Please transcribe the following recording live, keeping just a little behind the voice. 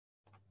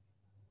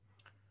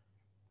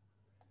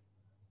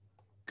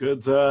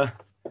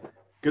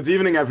Good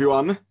evening,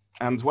 everyone,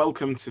 and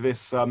welcome to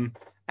this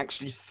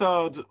actually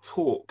third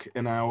talk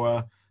in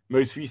our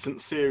most recent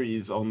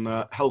series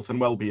on health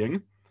and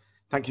well-being.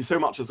 Thank you so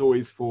much, as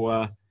always,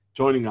 for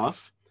joining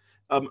us.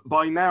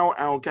 By now,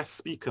 our guest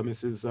speaker,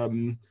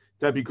 Mrs.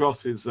 Debbie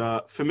Gross, is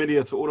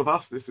familiar to all of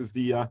us. This is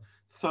the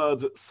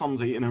third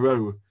Sunday in a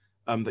row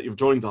that you've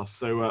joined us.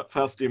 So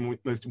firstly and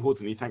most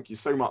importantly, thank you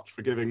so much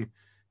for giving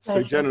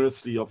so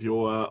generously of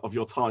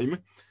your time.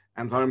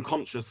 And I am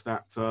conscious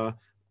that,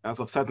 as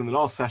I've said in the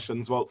last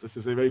sessions, whilst this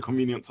is a very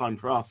convenient time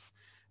for us,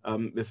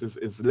 this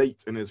is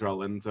late in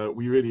Israel, and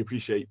we really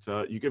appreciate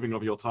you giving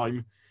of your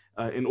time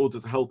in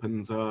order to help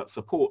and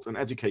support and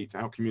educate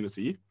our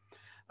community.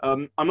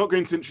 I'm not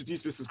going to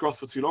introduce Mrs. Gross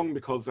for too long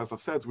because, as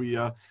I've said,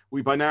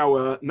 we by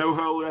now know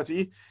her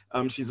already.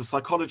 She's a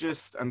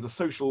psychologist and a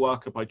social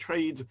worker by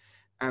trade,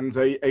 and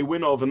a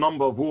winner of a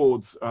number of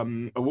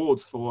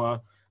awards for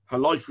her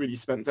life really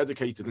spent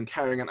dedicated in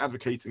caring and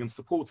advocating and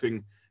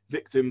supporting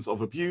victims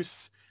of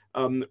abuse.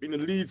 Been a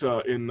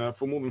leader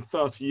for more than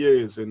 30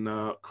 years in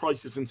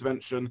crisis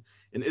intervention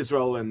in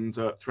Israel and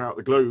throughout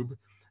the globe.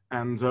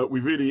 And we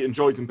really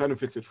enjoyed and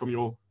benefited from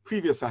your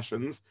previous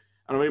sessions.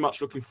 And I'm very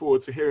much looking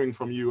forward to hearing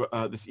from you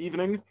this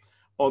evening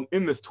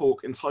in this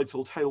talk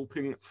entitled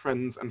Helping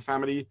Friends and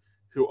Family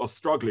Who Are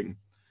Struggling.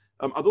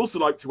 I'd also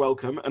like to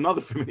welcome another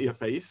familiar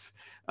face,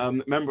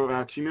 member of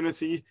our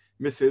community,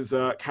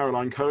 Mrs.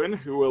 Carolyn Cohen,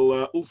 who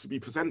will also be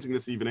presenting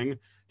this evening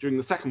during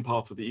the second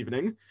part of the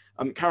evening.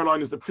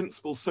 Carolyn is the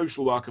principal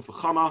social worker for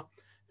Chana,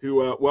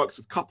 who works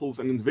with couples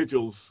and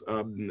individuals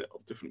of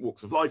different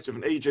walks of life,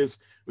 different ages,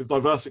 with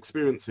diverse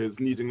experiences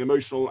needing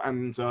emotional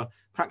and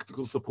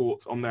practical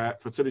support on their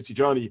fertility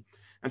journey.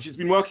 And she's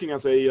been working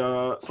as a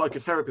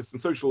psychotherapist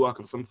and social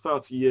worker for some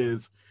 30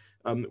 years,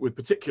 with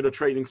particular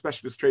training,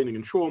 specialist training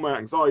in trauma,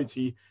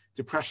 anxiety,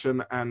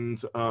 depression,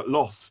 and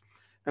loss.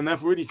 And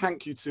therefore, really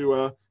thank you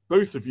to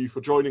both of you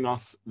for joining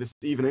us this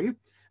evening.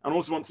 And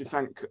also want to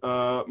thank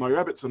my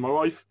rabbits and my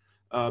wife,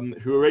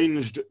 who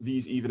arranged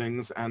these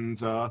evenings and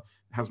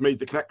has made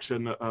the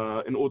connection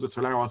in order to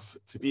allow us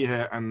to be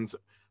here and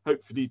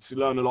hopefully to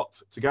learn a lot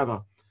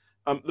together.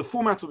 The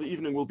format of the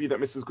evening will be that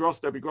Mrs. Gross,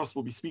 Debbie Gross,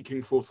 will be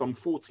speaking for some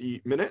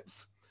 40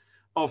 minutes,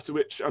 after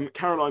which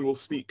Caroline will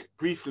speak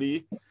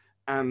briefly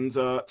and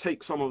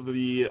take some of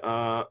the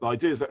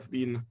ideas that have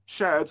been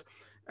shared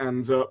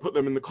and put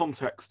them in the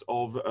context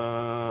of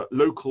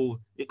local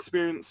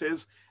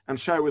experiences and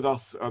share with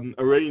us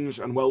a range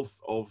and wealth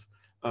of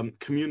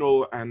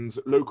communal and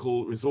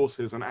local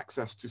resources and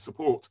access to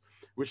support,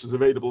 which is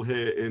available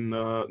here in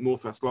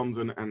Northwest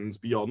London and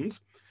beyond.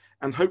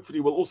 And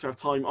hopefully we'll also have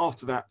time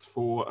after that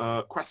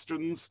for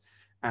questions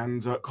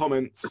and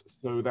comments,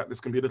 so that this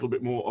can be a little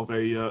bit more of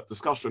a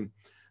discussion.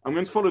 I'm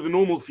going to follow the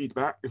normal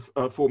feedback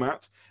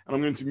format, and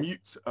I'm going to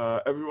mute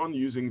everyone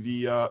using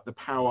the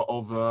power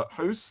of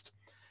host.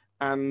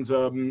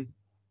 And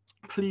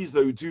please,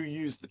 though, do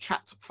use the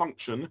chat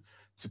function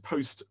to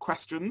post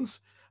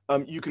questions.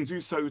 You can do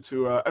so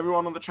to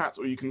everyone on the chat,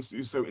 or you can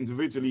do so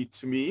individually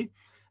to me,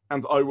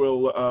 and I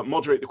will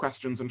moderate the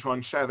questions and try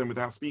and share them with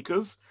our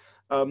speakers.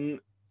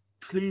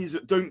 Please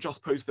don't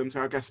just post them to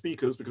our guest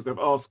speakers, because they've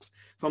asked,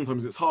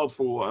 sometimes it's hard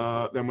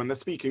for them when they're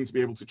speaking to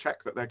be able to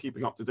check that they're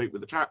keeping up to date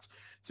with the chat.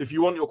 So if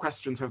you want your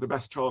question to have the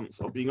best chance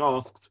of being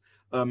asked,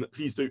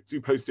 please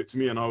do post it to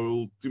me, and I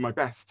will do my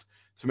best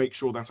to make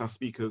sure that our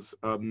speakers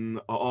are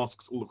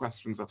asked all the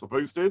questions that are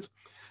posted.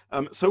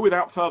 So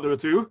without further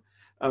ado,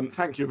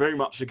 thank you very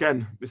much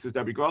again, Mrs.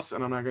 Debbie Gross,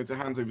 and I'm now going to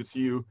hand over to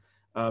you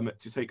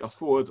to take us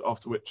forward,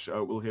 after which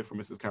we'll hear from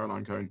Mrs.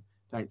 Carolyn Cohen.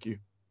 Thank you.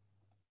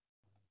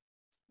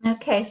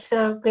 Okay,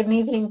 so good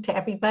evening to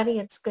everybody.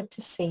 It's good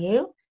to see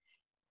you.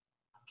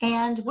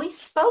 And we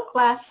spoke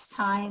last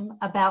time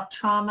about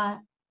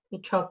trauma. We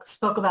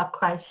spoke about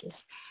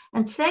crisis.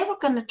 And today we're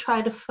going to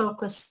try to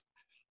focus,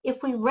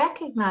 if we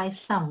recognize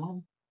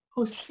someone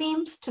who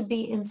seems to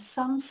be in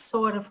some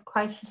sort of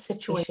crisis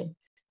situation,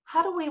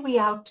 how do we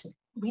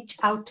reach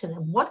out to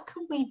them? What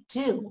can we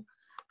do?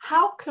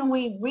 How can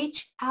we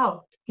reach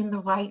out in the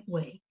right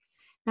way?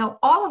 Now,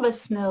 all of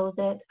us know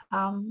that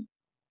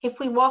if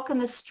we walk in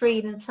the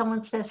street and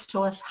someone says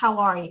to us, "How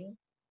are you?"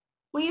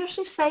 we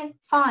usually say,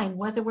 "Fine,"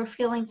 whether we're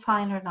feeling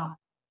fine or not.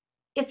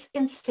 It's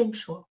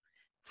instinctual.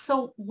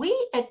 So we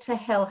at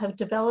Tahel have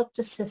developed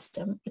a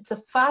system. It's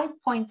a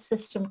 5-point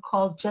system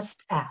called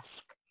Just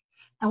Ask.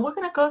 And we're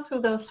going to go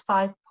through those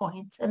 5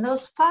 points. And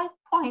those 5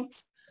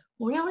 points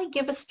really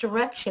give us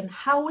direction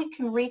how we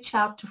can reach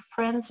out to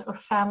friends or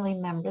family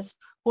members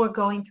who are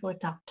going through a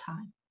tough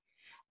time.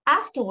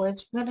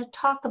 Afterwards, we're going to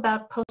talk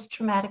about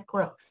post-traumatic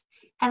growth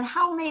and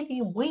how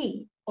maybe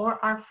we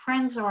or our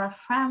friends or our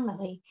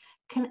family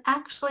can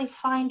actually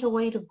find a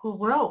way to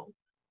grow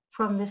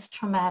from this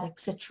traumatic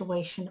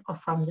situation or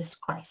from this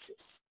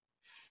crisis.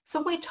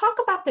 So we talk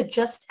about the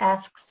Just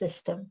Ask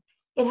system.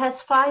 It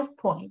has 5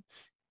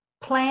 points: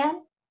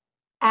 plan,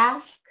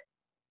 ask,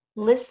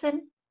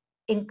 listen,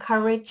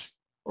 encourage,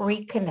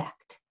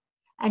 reconnect.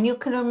 And you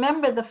can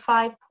remember the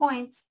 5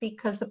 points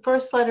because the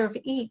first letter of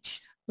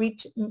each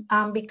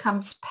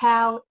becomes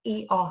PAL,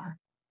 ER.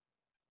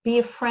 be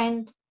a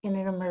friend in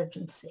an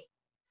emergency.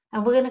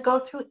 And we're going to go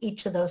through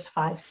each of those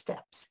 5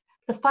 steps.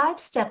 The 5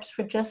 steps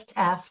for Just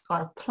Ask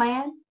are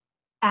plan,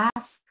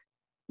 ask,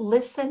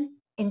 listen,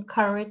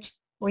 encourage,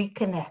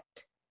 reconnect.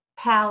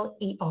 PAL,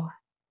 ER.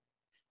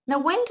 Now,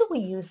 when do we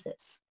use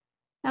this?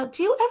 Now,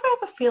 do you ever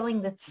have a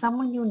feeling that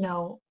someone you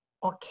know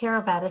or care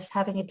about is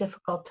having a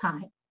difficult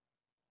time?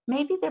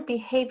 Maybe their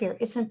behavior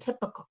isn't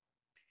typical.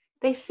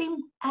 They seem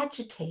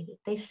agitated.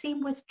 They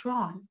seem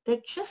withdrawn.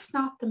 They're just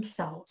not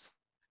themselves.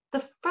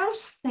 The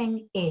first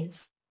thing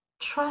is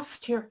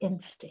trust your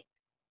instinct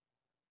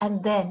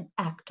and then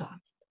act on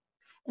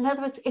it. In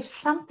other words, if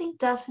something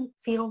doesn't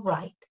feel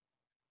right,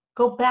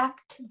 go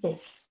back to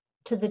this,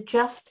 to the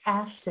Just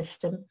Ask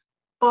system.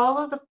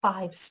 Follow the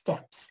 5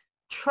 steps.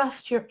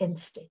 Trust your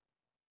instinct.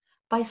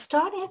 By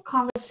starting a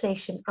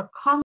conversation or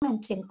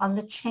commenting on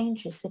the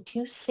changes that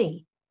you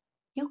see,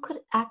 you could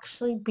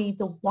actually be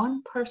the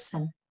one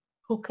person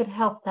who could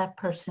help that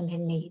person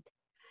in need.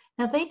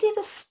 Now, they did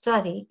a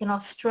study in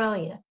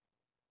Australia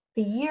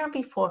the year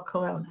before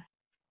Corona,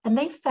 and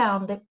they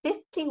found that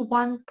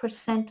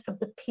 51% of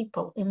the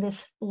people in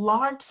this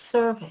large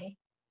survey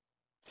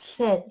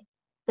said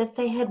that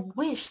they had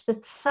wished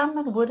that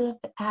someone would have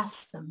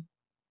asked them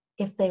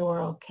if they were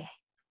okay.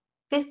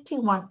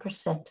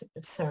 51% of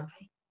the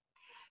survey.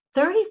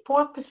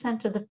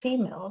 34% of the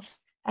females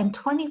and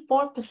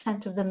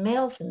 24% of the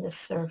males in this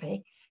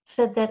survey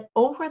said that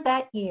over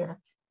that year,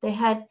 they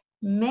had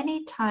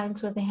many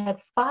times where they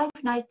had 5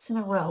 nights in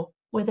a row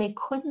where they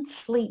couldn't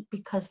sleep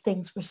because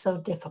things were so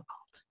difficult.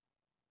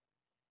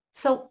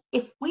 So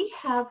if we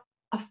have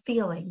a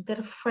feeling that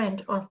a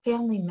friend or a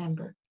family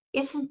member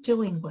isn't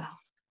doing well,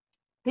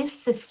 this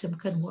system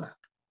can work.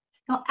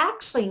 Now,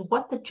 actually,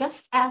 what the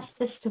Just Ask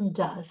system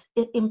does,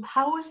 it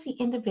empowers the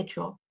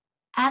individual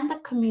and the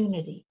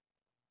community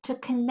to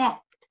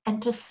connect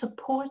and to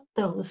support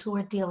those who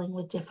are dealing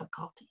with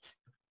difficulties.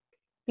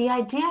 The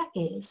idea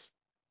is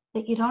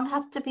that you don't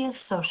have to be a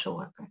social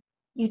worker.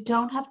 You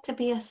don't have to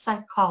be a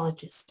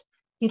psychologist.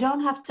 You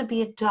don't have to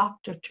be a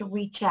doctor to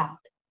reach out.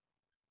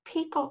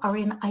 People are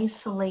in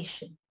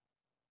isolation.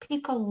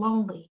 People are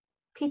lonely.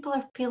 People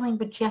are feeling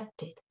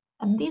rejected.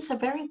 And these are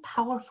very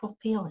powerful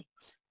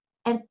feelings.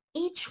 And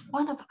each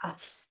one of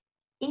us,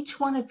 each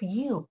one of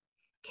you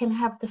can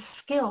have the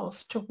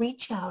skills to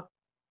reach out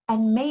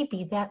and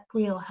maybe that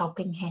real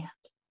helping hand.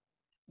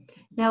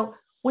 Now,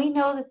 we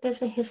know that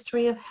there's a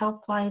history of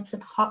helplines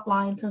and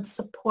hotlines and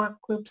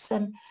support groups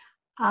and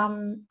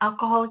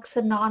Alcoholics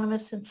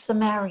Anonymous and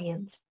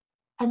Sumerians.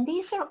 And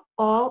these are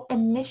all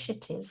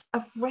initiatives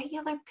of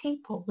regular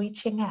people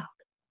reaching out.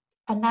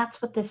 And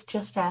that's what this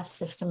Just Ask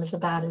system is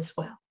about as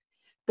well.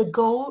 The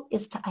goal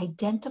is to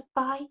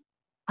identify,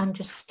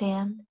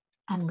 understand,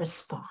 and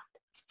respond.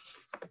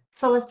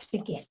 So let's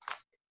begin.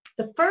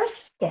 The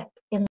first step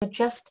in the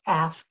Just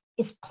Ask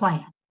is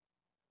plan.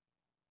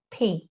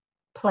 P,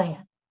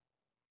 plan.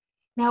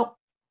 Now,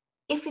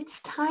 if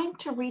it's time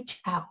to reach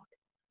out,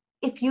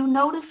 if you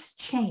notice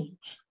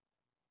change,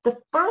 the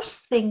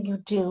first thing you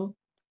do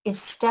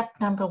is step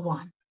number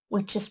 1,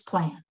 which is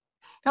plan.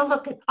 Now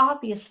look,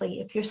 obviously,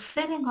 if you're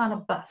sitting on a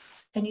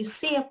bus and you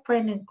see a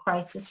friend in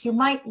crisis, you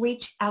might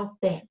reach out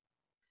then.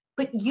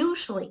 But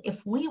usually,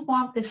 if we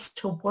want this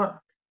to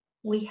work,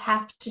 we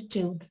have to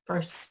do the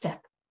first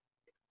step.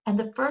 And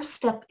the first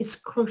step is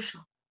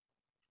crucial.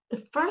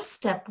 The first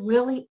step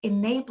really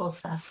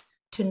enables us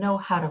to know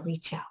how to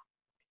reach out.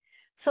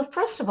 So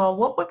first of all,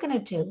 what we're going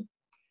to do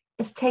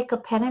is take a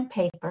pen and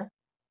paper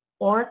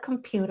or a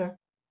computer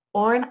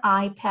or an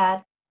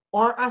iPad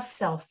or a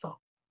cell phone,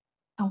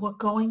 and we're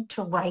going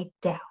to write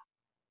down.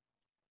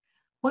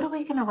 What are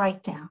we going to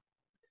write down?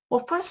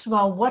 Well, first of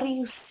all, what are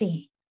you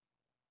seeing?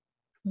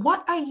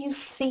 What are you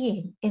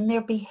seeing in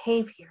their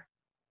behavior?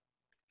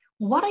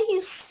 What are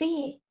you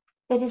seeing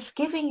that is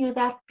giving you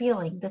that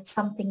feeling that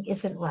something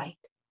isn't right?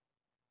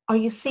 Are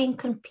you seeing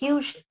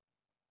confusion,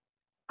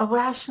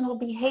 irrational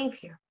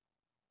behavior,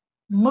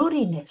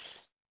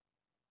 moodiness,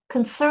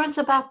 concerns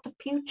about the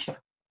future?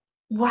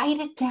 Write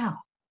it down.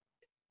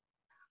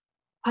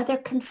 Are there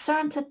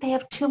concerns that they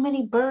have too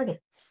many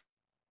burdens?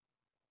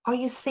 Are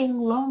you seeing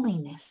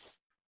loneliness,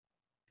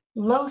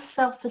 low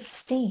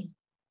self-esteem?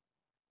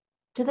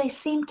 Do they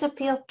seem to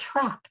feel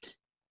trapped?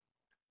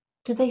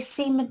 Do they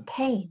seem in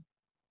pain?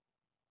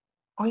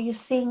 Are you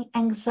seeing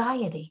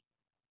anxiety,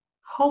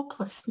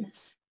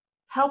 hopelessness,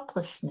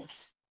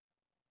 helplessness?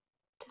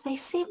 Do they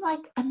seem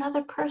like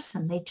another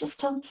person? They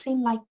just don't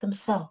seem like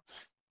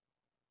themselves.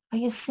 Are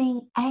you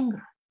seeing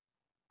anger?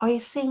 Are you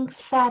seeing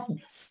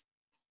sadness?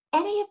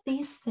 Any of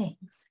these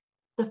things,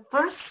 the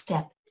first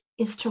step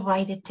is to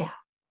write it down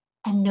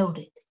and note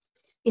it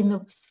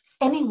in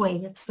any way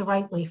that's the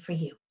right way for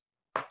you.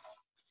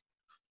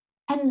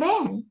 And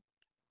then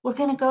we're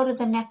going to go to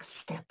the next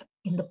step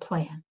in the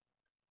plan.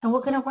 And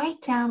we're going to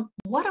write down,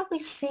 what are we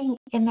seeing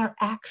in their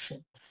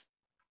actions?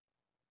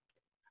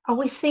 Are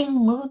we seeing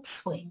mood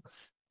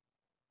swings?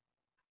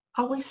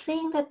 Are we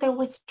seeing that they're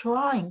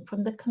withdrawing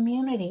from the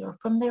community or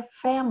from their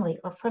family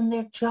or from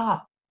their job?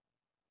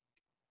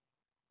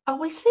 Are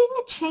we seeing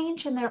a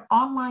change in their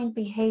online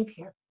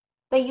behavior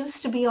They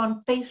used to be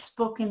on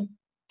Facebook and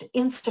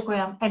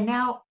Instagram, and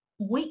now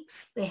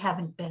weeks they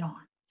haven't been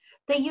on.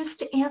 They used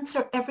to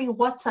answer every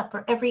WhatsApp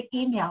or every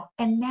email,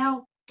 and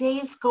now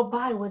days go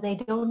by where they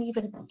don't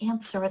even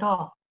answer at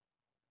all.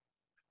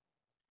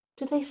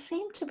 Do they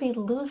seem to be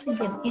losing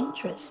an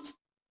interest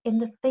in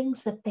the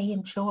things that they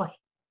enjoy?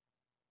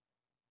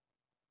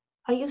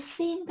 Are you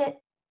seeing that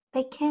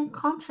they can't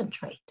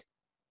concentrate?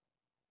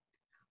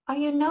 Are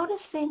you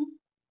noticing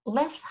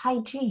less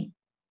hygiene?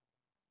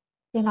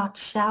 They're not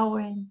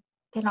showering.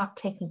 They're not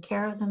taking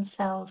care of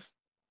themselves.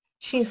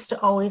 She used to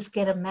always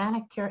get a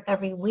manicure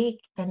every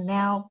week, and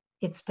now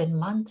it's been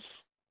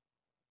months.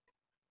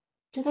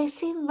 Do they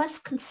seem less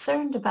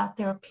concerned about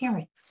their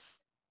appearance?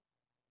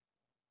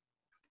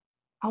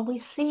 Are we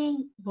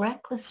seeing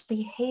reckless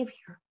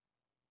behavior?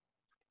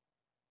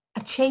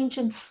 A change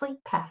in sleep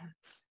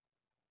patterns?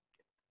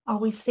 Are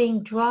we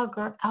seeing drug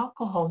or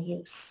alcohol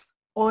use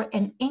or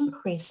an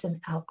increase in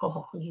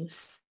alcohol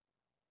use?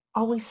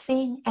 Are we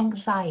seeing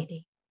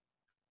anxiety?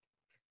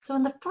 So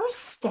in the first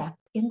step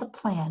in the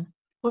plan,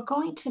 we're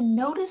going to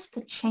notice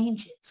the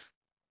changes.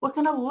 We're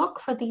going to look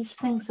for these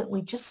things that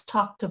we just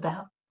talked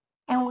about,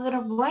 and we're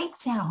going to write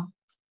down,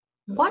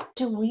 what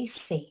do we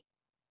see?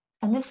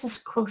 And this is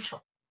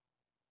crucial.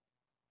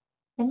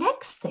 The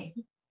next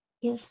thing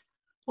is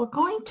we're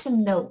going to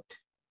note,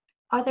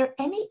 are there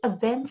any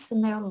events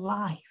in their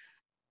life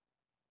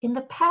in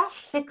the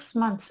past 6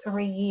 months or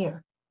a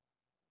year?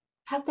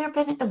 Have there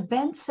been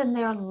events in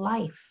their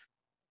life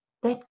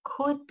that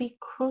could be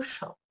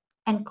crucial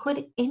and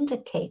could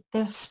indicate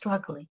they're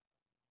struggling?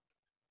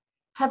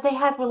 Have they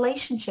had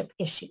relationship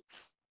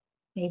issues?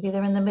 Maybe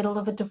they're in the middle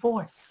of a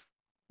divorce.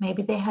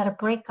 Maybe they had a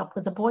breakup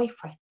with a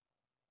boyfriend.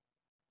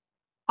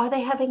 Are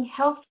they having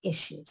health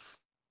issues?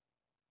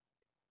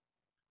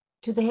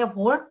 Do they have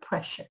work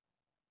pressure?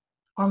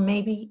 Or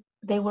maybe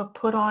they were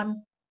put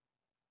on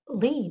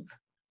leave,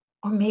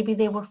 or maybe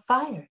they were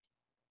fired.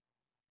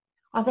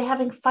 Are they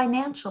having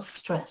financial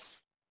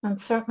stress? And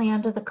certainly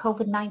under the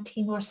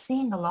COVID-19, we're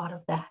seeing a lot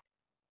of that.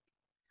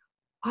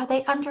 Are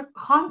they under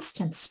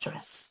constant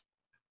stress?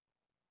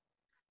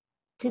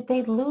 Did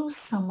they lose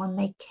someone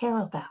they care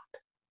about?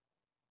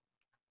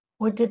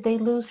 Or did they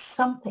lose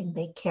something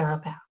they care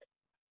about?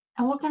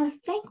 And we're going to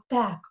think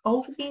back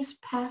over these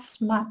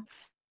past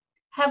months.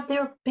 Have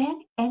there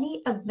been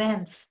any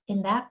events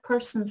in that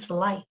person's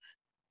life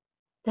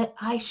that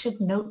I should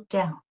note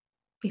down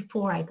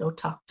before I go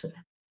talk to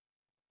them?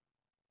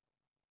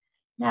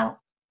 Now,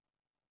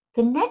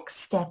 the next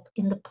step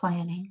in the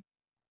planning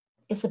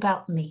is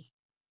about me.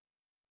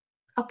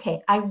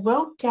 Okay, I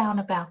wrote down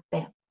about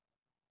them,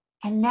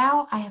 and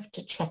now I have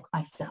to check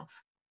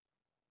myself.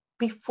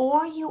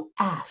 Before you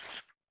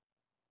ask,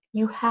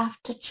 you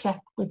have to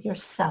check with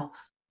yourself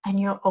and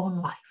your own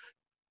life.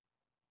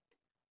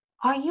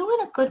 Are you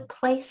in a good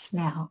place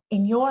now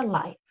in your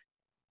life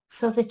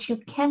so that you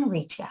can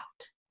reach out?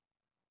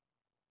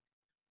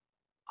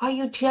 Are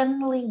you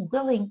generally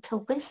willing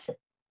to listen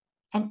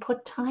and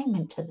put time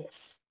into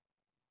this?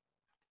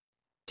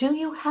 Do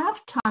you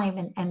have time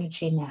and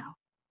energy now?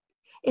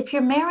 If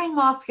you're marrying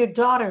off your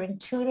daughter in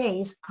 2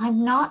 days,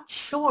 I'm not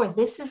sure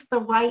this is the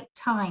right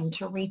time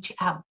to reach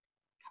out.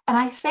 And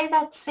I say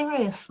that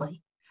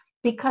seriously,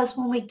 because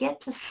when we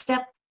get to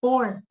step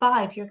 4 and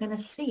 5, you're going to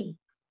see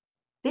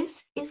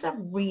this is a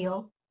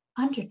real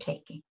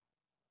undertaking.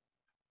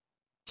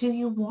 Do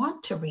you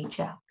want to reach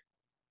out?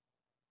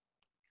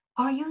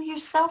 Are you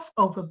yourself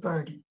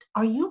overburdened?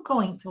 Are you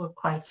going through a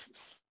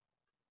crisis?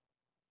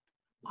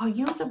 Are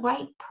you the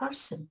right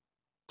person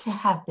to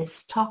have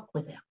this talk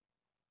with them?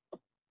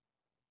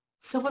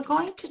 So we're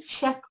going to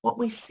check what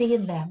we see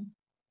in them,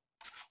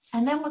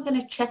 and then we're going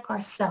to check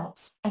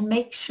ourselves and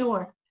make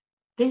sure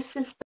this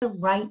is the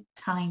right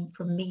time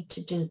for me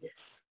to do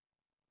this.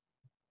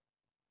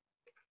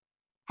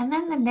 And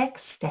then the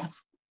next step,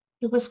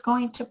 it was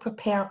going to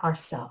prepare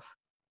ourselves.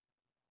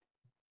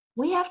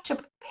 We have to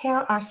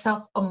prepare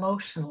ourselves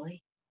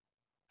emotionally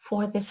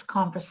for this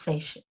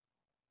conversation.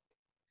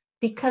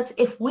 Because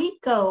if we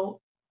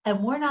go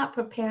and we're not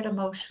prepared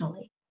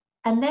emotionally,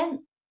 and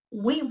then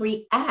we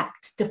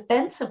react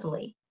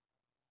defensively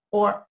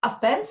or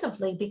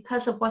offensively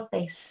because of what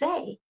they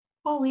say,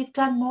 well, we've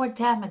done more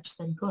damage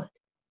than good.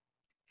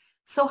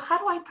 So how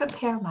do I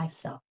prepare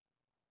myself?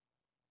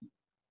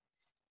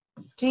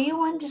 Do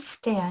you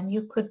understand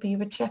you could be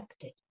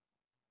rejected?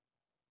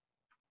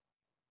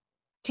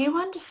 Do you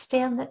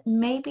understand that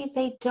maybe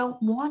they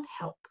don't want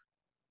help?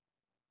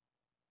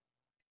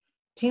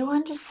 Do you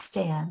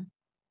understand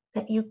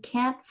that you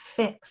can't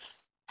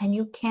fix and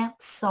you can't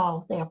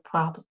solve their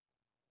problem?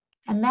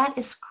 And that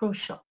is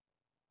crucial.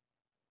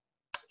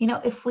 You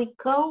know, if we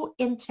go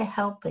into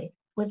helping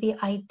with the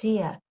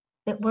idea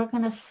that we're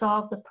going to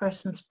solve the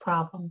person's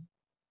problem,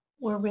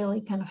 we're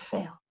really going to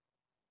fail.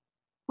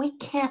 We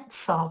can't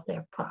solve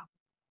their problem,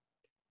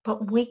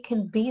 but we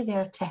can be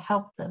there to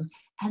help them.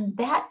 And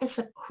that is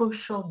a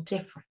crucial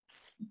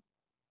difference.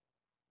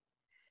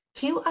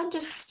 Do you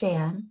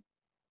understand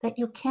that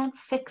you can't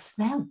fix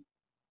them?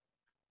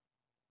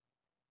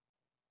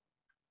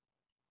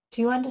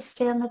 Do you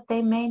understand that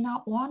they may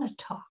not want to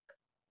talk?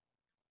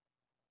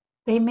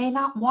 They may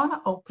not want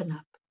to open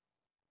up.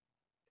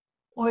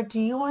 Or do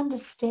you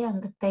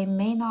understand that they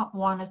may not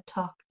want to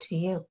talk to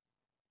you?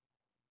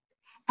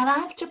 And I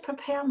have to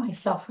prepare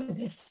myself for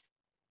this,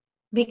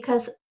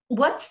 because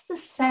what's the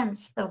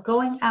sense of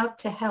going out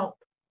to help?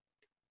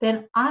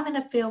 Then I'm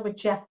going to feel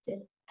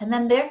rejected, and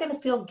then they're going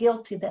to feel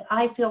guilty that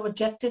I feel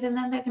rejected, and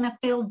then they're going to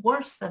feel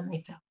worse than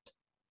they felt.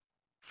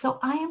 So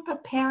I am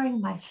preparing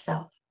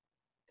myself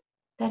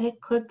that it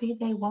could be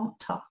they won't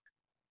talk,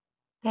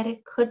 that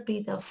it could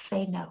be they'll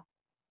say no,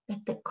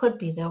 that it could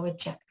be they'll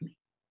reject me.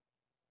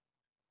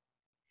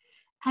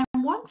 And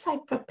once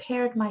I've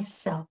prepared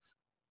myself,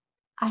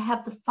 I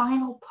have the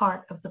final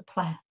part of the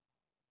plan.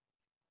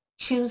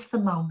 Choose the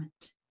moment.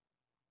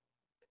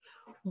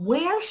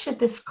 Where should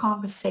this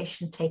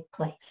conversation take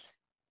place?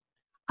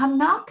 I'm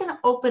not going to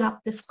open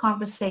up this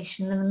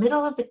conversation in the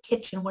middle of the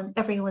kitchen when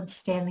everyone's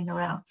standing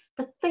around.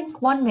 But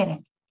think 1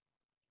 minute.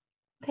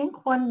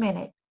 Think 1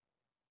 minute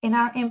in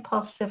our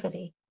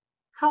impulsivity.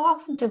 How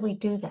often do we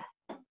do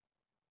that?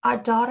 Our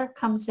daughter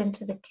comes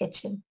into the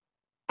kitchen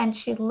and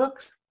she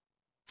looks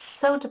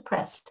so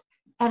depressed,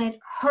 and it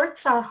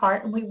hurts our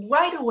heart, and we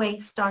right away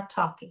start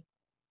talking.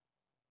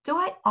 Do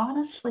I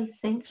honestly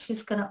think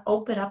she's going to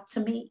open up to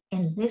me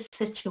in this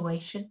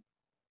situation?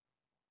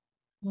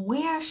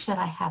 Where should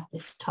I have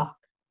this talk?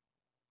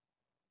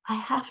 I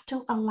have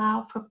to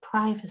allow for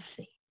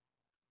privacy.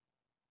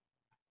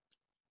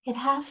 It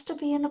has to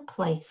be in a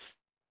place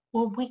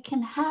where we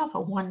can have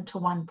a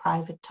one-to-one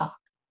private talk.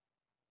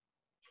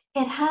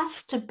 It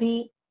has to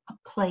be a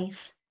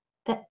place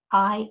that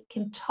I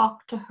can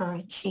talk to her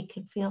and she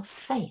can feel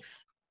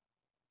safe.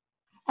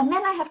 And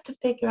then I have to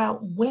figure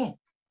out when,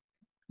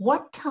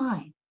 what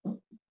time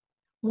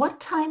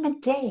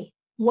of day,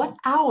 what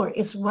hour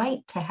is right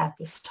to have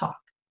this talk,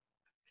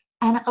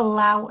 and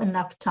allow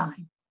enough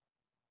time.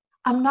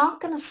 I'm not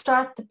going to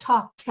start the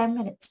talk 10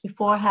 minutes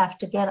before I have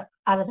to get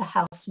out of the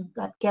house and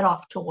get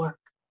off to work.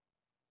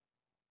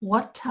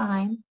 What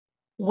time,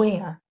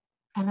 where,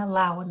 and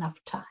allow enough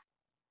time.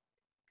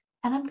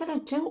 And I'm going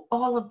to do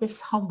all of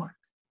this homework,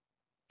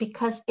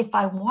 because if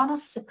I want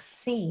to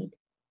succeed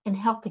in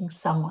helping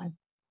someone,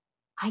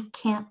 I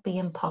can't be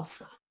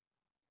impulsive.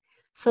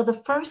 So the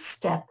first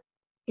step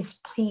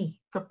is P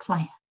for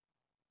plan.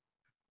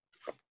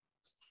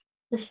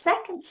 The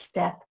second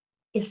step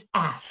is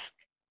ask.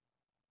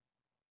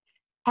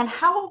 And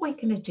how are we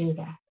going to do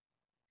that?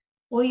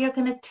 Well, you're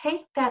going to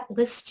take that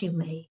list you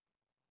made,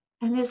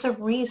 and there's a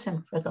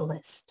reason for the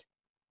list.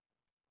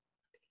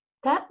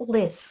 That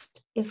list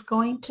is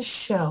going to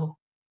show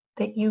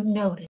that you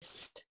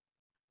noticed.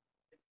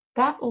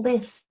 That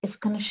list is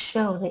going to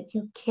show that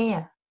you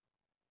care.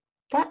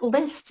 That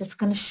list is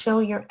going to show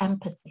your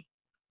empathy.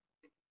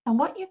 And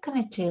what you're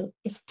going to do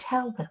is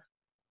tell them,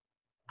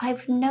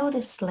 I've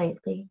noticed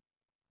lately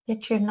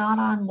that you're not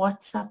on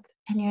WhatsApp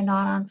and you're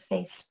not on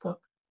Facebook.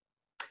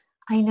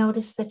 I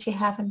noticed that you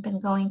haven't been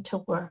going to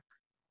work.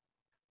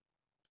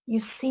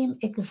 You seem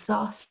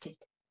exhausted.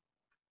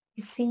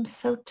 You seem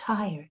so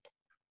tired.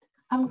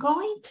 I'm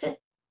going to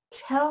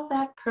tell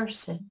that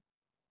person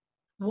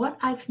what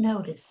I've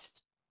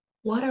noticed.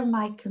 What are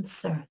my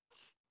concerns?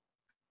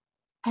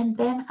 And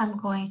then I'm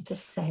going to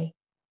say,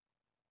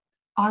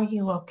 are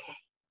you okay?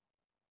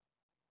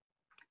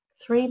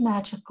 3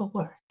 magical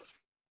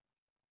words.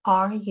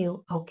 Are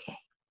you okay?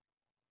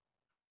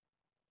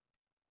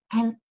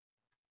 And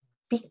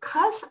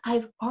because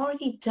I've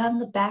already done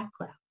the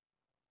background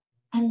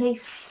and they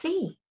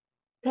see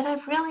that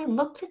I've really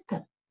looked at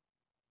them,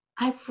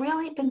 I've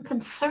really been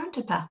concerned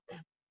about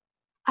them,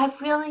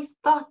 I've really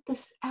thought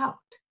this out.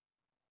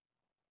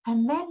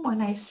 And then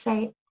when I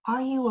say,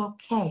 are you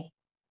okay?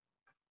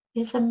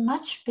 There's a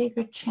much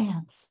bigger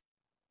chance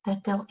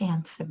that they'll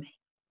answer me.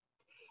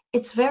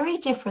 It's very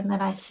different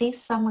than I see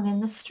someone in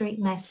the street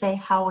and I say,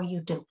 how are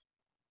you doing?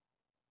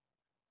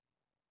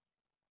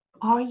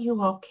 Are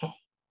you okay?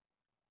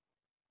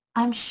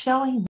 I'm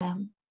showing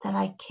them that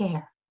I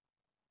care.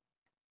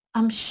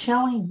 I'm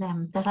showing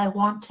them that I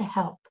want to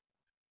help.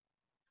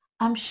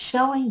 I'm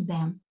showing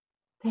them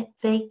that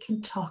they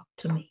can talk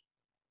to me.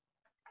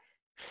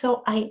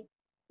 So I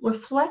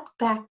reflect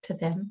back to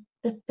them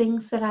the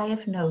things that I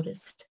have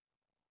noticed.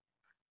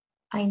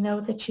 I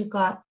know that you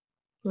got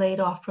laid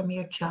off from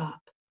your job,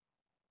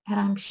 and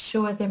I'm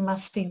sure there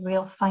must be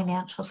real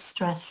financial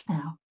stress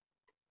now.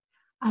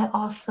 I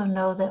also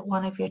know that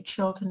one of your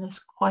children is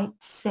quite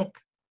sick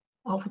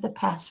over the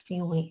past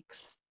few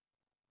weeks,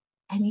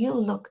 and you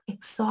look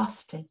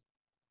exhausted.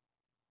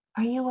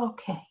 Are you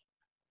okay?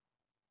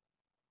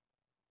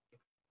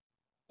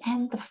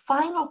 And the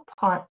final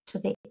part to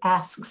the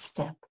ask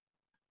step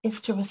is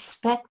to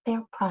respect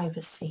their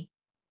privacy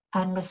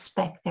and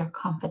respect their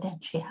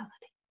confidentiality.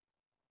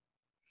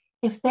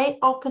 If they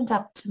opened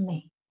up to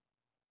me,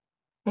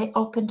 they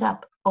opened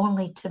up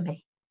only to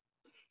me.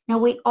 Now,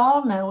 we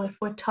all know if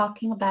we're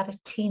talking about a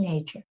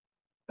teenager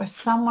or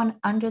someone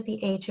under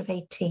the age of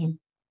 18,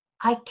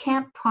 I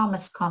can't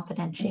promise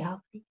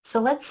confidentiality. So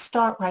let's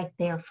start right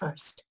there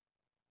first.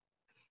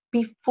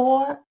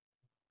 Before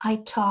I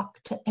talk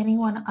to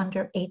anyone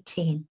under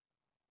 18,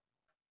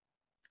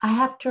 I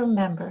have to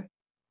remember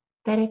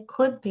that it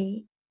could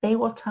be they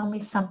will tell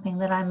me something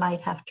that I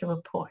might have to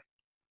report.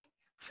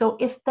 So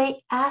if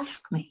they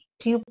ask me,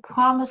 do you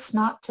promise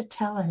not to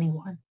tell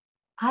anyone?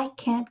 I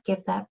can't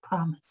give that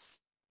promise.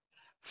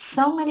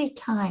 So many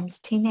times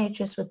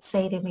teenagers would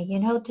say to me, you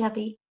know,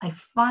 Debbie, I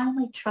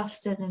finally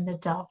trusted an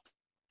adult.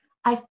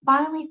 I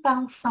finally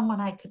found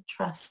someone I could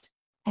trust,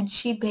 and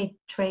she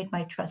betrayed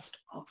my trust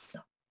also.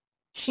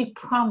 She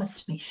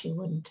promised me she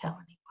wouldn't tell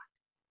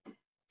anyone.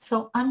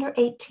 So under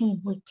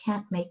 18, we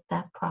can't make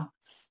that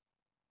promise.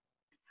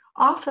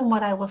 Often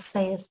what I will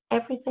say is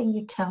everything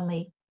you tell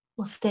me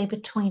will stay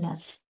between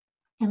us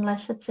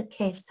unless it's a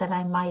case that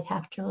I might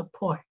have to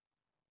report,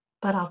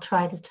 but I'll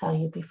try to tell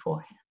you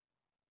beforehand.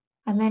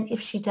 And then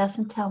if she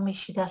doesn't tell me,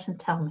 she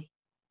doesn't tell me,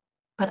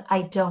 but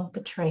I don't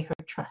betray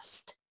her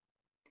trust.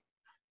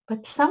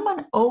 But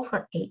someone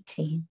over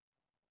 18,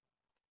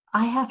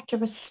 I have to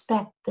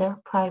respect their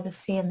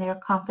privacy and their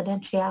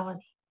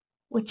confidentiality,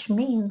 which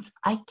means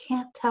I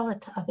can't tell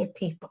it to other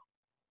people.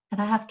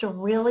 And I have to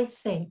really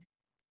think,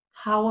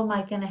 how am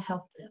I going to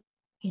help them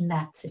in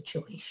that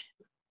situation?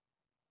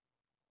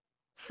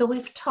 So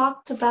we've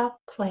talked about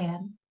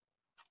plan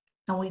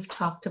and we've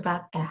talked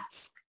about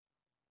ask.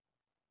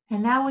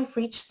 And now we've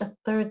reached the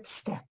third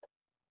step,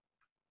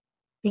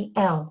 the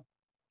L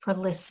for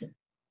listen.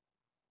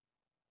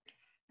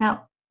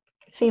 Now,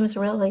 it seems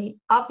really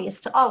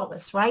obvious to all of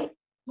us, right?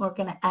 We're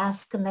going to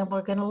ask and then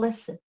we're going to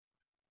listen.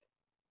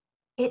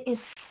 It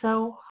is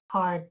so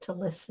hard to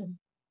listen.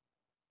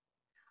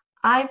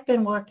 I've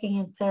been working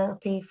in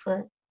therapy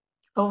for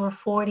over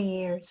 40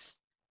 years.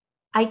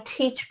 I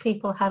teach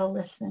people how to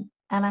listen,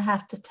 and I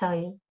have to tell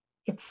you,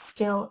 it's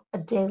still a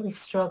daily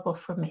struggle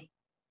for me.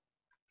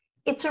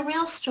 It's a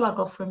real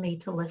struggle for me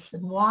to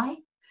listen. Why?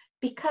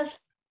 Because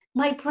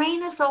my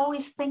brain is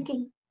always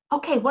thinking,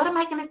 okay, what am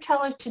I going to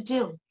tell her to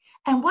do?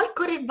 And what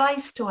good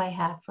advice do I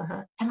have for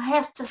her? And I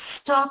have to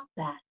stop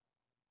that.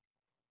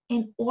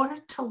 In order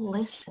to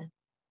listen,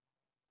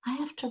 I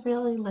have to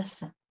really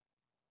listen.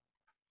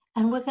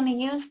 And we're going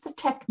to use the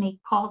technique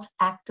called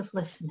active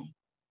listening.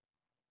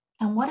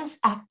 And what is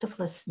active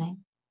listening?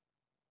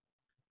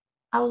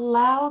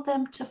 Allow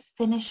them to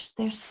finish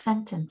their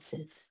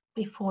sentences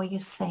before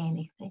you say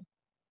anything.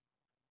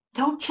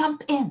 Don't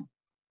jump in.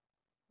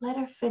 Let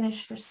her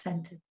finish her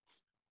sentence.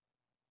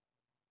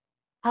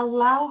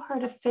 Allow her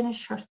to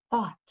finish her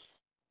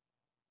thoughts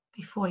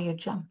before you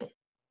jump in.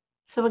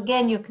 So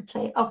again, you could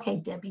say, okay,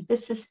 Debbie,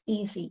 this is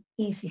easy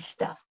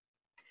stuff.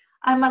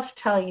 I must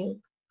tell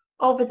you,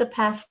 over the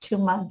past 2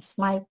 months,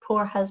 my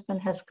poor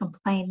husband has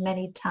complained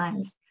many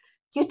times,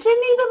 you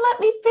didn't even let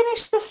me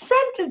finish the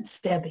sentence,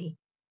 Debbie.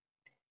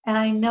 And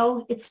I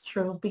know it's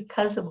true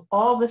because of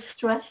all the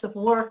stress of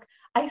work.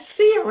 I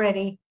see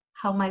already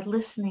how my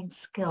listening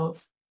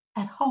skills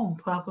at home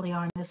probably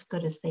aren't as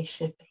good as they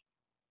should be.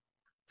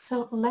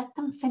 So let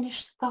them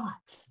finish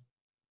thoughts.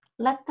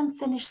 Let them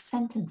finish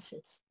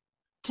sentences.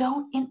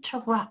 Don't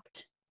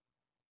interrupt.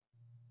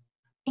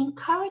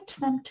 Encourage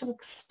them to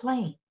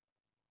explain.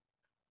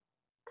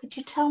 Could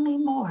you tell me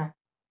more?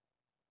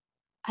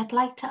 I'd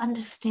like to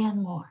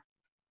understand more.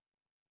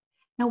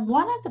 Now,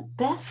 one of the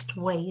best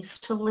ways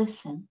to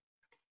listen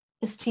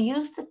is to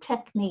use the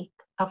technique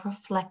of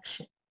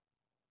reflection.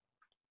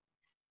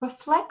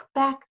 Reflect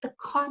back the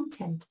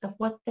content of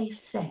what they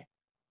said.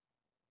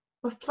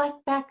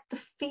 Reflect back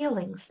the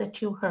feelings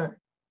that you heard.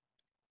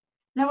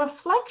 Now,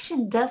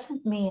 reflection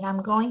doesn't mean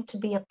I'm going to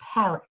be a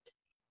parrot.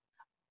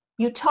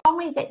 You told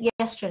me that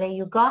yesterday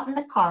you got in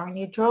the car and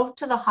you drove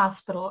to the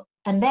hospital,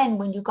 and then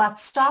when you got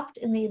stopped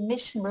in the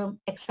admission room,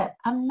 except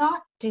I'm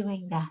not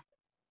doing that.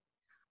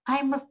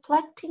 I'm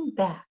reflecting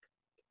back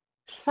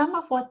some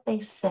of what they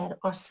said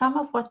or some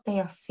of what they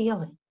are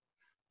feeling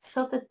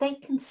so that they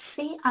can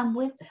see I'm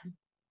with them,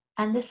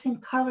 and this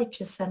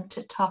encourages them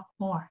to talk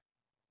more.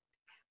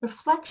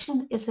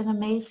 Reflection is an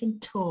amazing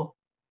tool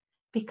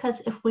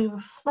because if we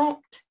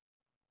reflect,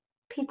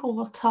 people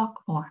will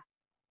talk more.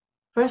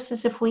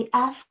 Versus if we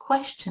ask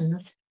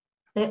questions,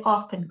 they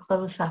often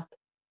close up.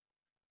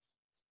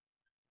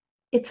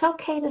 It's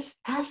okay to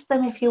ask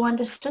them if you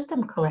understood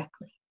them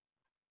correctly.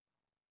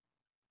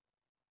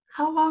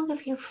 How long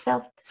have you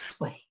felt this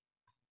way?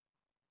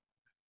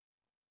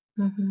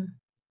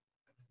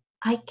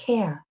 I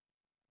care.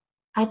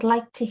 I'd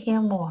like to hear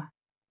more.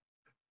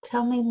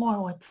 Tell me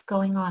more what's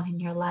going on in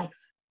your life.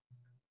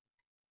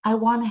 I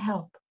want to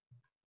help.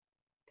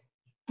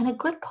 And a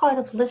good part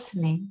of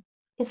listening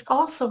is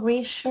also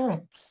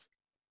reassurance.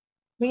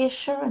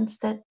 Reassurance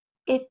that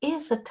it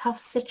is a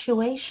tough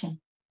situation.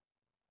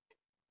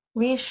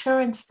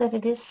 Reassurance that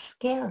it is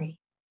scary.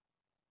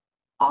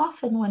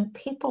 Often when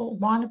people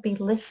want to be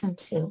listened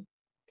to,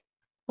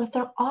 what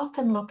they're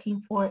often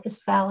looking for is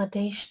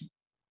validation.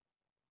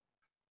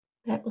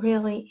 That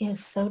really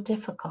is so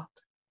difficult.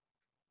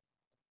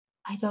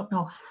 I don't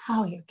know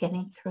how you're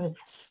getting through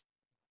this.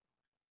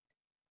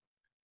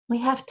 We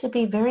have to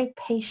be very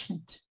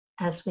patient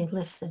as we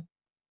listen.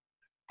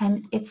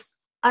 And it's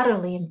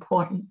utterly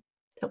important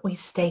that we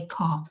stay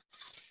calm.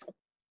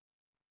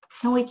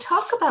 When we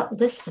talk about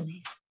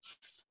listening,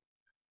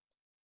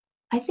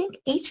 I think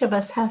each of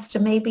us has to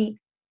maybe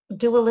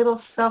do a little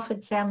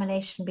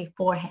self-examination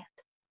beforehand.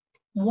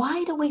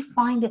 Why do we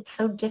find it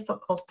so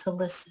difficult to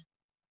listen?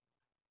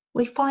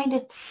 We find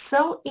it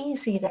so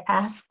easy to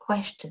ask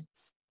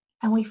questions,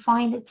 and we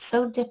find it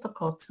so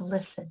difficult to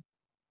listen.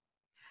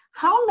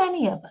 How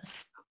many of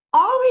us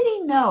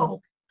already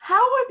know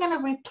how we're going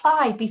to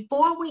reply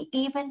before we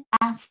even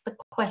ask the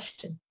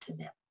question to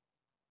them?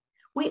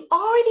 We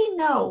already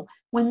know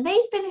when they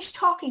finish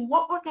talking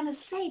what we're going to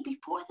say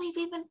before they've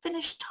even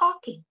finished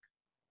talking.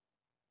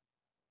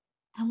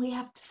 And we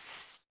have to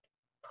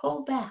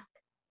pull back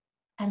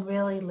and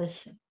really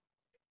listen.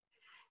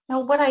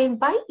 Now, what I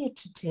invite you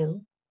to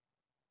do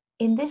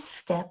in this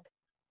step,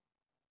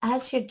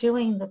 as you're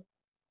doing the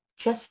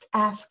Just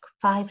Ask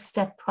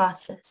 5-step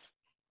process,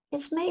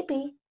 is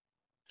maybe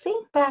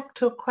think back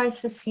to a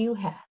crisis you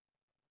had.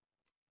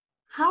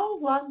 How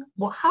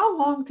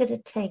long did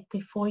it take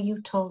before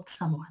you told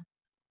someone?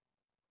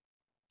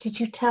 Did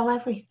you tell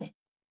everything?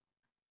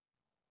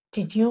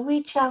 Did you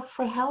reach out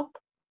for help,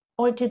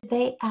 or did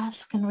they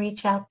ask and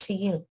reach out to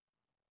you?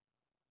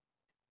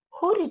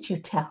 Who did you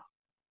tell?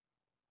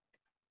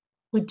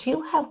 Would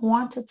you have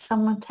wanted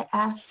someone to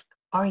ask,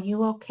 "Are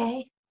you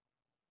okay?"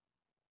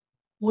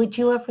 Would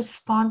you have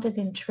responded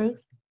in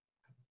truth?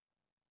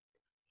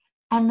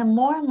 And the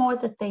more and more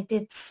that they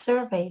did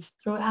surveys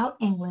throughout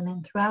England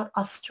and throughout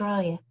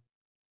Australia,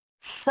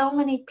 so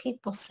many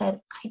people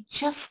said, "I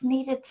just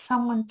needed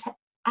someone to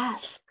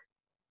ask,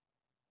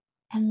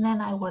 and then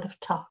I would have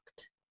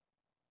talked."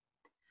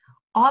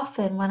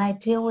 Often when I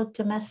deal with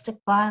domestic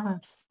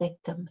violence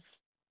victims,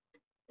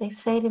 they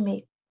say to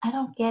me, "I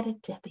don't get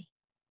it, Debbie.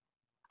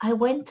 I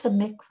went to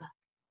mikveh.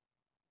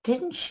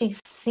 Didn't she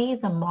see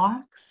the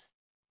marks?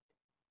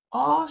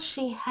 All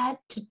she had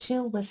to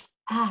do was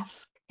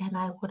ask, and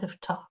I would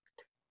have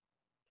talked."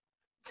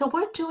 So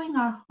we're doing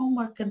our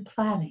homework and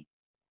planning.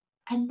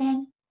 And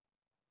then,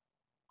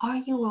 "Are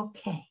you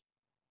okay?"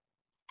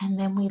 And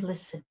then we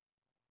listen.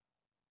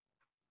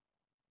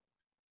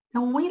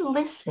 And when we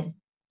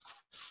listen,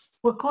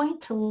 we're going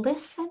to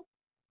listen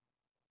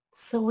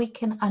so we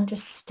can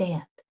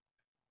understand.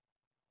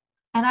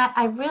 And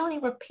I really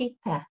repeat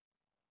that.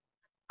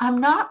 I'm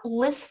not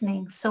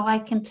listening so I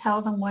can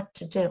tell them what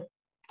to do.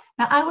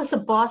 Now, I was a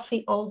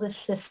bossy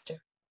oldest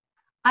sister.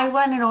 I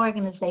run an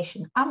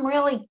organization. I'm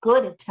really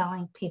good at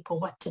telling people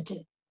what to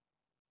do.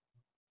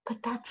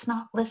 But that's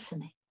not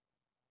listening.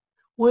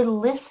 We're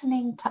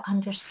listening to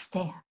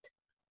understand.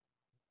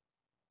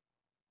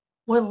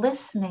 We're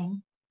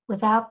listening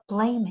without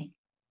blaming.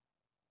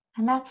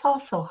 And that's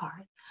also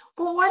hard.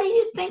 Well, what do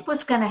you think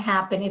was going to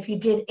happen if you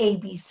did A,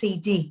 B, C,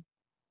 D?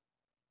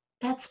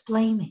 That's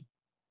blaming.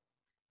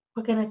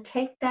 We're going to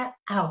take that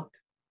out.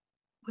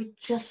 We're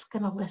just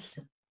going to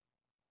listen.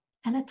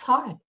 And it's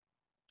hard.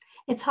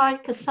 It's hard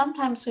because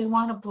sometimes we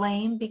want to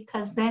blame,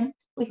 because then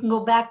we can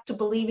go back to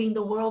believing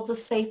the world's a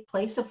safe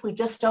place if we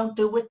just don't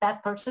do what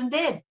that person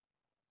did.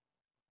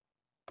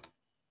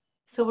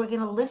 So we're going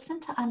to listen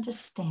to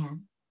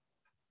understand.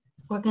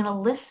 We're going to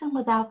listen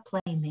without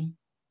blaming.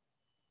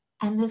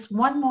 And there's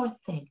one more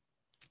thing.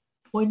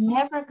 We're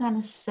never going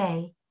to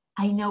say,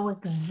 "I know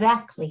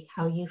exactly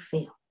how you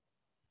feel,"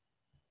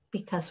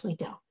 because we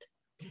don't.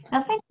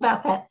 Now think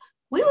about that.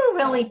 We were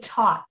really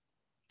taught.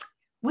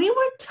 We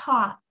were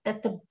taught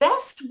that the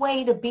best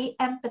way to be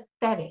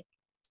empathetic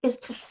is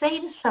to say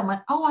to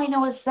someone, "Oh, I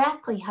know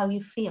exactly how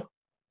you feel."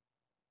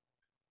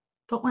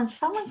 But when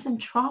someone's in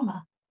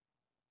trauma,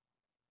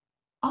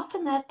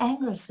 often that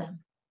angers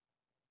them,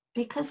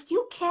 because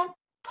you can't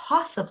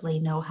possibly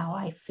know how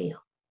I feel.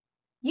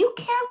 You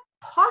can't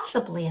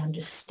possibly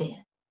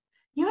understand.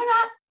 You're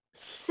not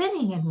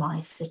sitting in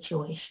my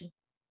situation.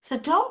 So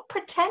don't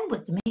pretend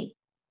with me.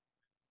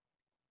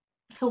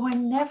 So we're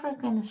never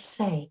going to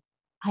say,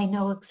 "I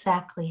know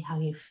exactly how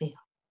you feel."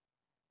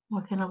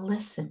 We're going to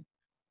listen,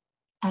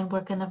 and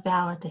we're going to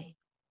validate.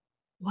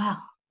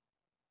 "Wow,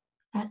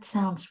 that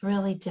sounds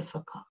really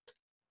difficult.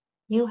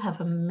 You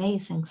have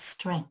amazing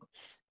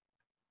strengths.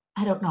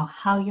 I don't know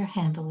how you're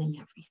handling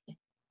everything."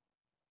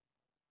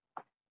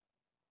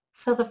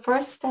 So the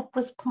first step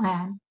was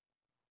plan.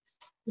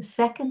 The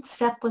second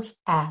step was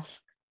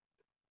ask.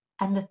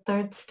 And the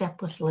third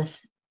step was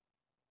listen.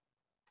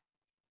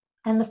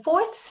 And the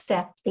fourth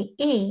step, the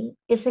E,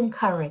 is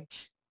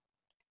encourage.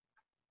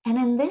 And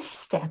in this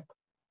step,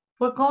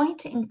 we're going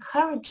to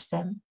encourage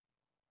them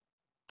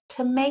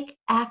to make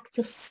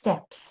active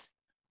steps.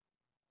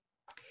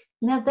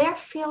 Now they're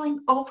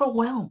feeling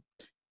overwhelmed.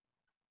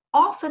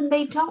 Often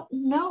they don't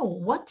know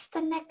what's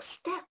the next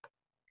step.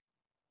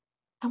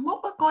 And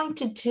what we're going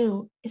to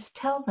do is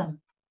tell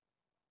them,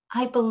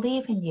 "I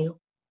believe in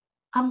you.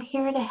 I'm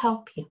here to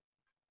help you.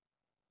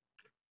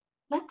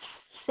 Let's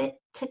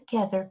sit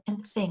together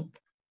and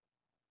think,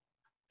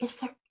 is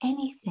there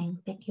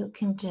anything that you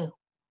can do?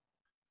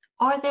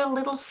 Are there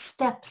little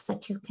steps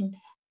that you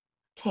can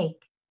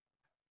take?"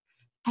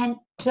 And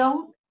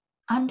don't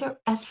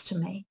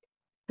underestimate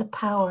the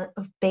power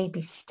of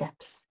baby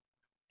steps.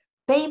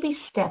 Baby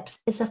steps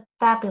is a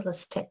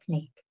fabulous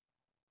technique.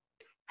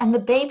 And the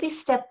baby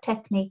step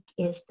technique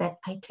is that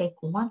I take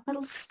one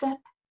little step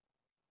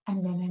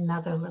and then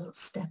another little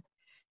step.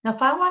 Now,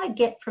 if I want to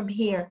get from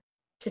here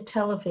to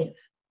Tel Aviv,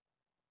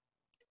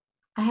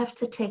 I have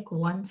to take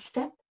one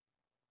step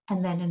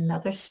and then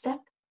another step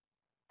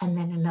and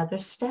then another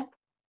step.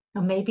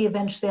 Now, maybe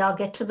eventually I'll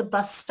get to the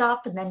bus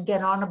stop and then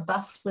get on a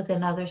bus with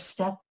another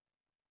step.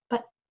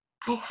 But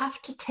I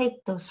have to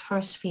take those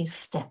first few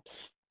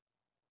steps.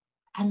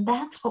 And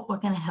that's what we're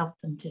going to help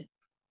them do.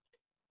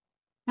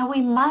 Now,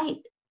 we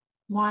might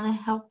want to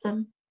help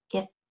them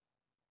get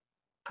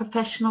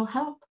professional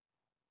help.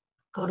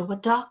 Go to a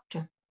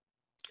doctor.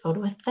 Go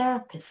to a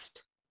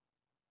therapist.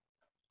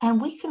 And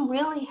we can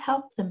really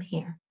help them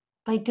here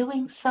by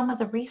doing some of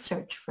the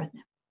research for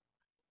them.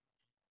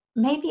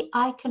 Maybe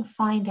I can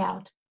find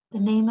out the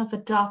name of a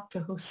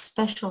doctor who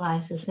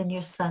specializes in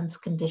your son's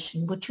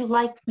condition. Would you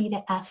like me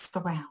to ask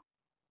around?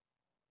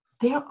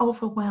 They're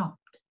overwhelmed.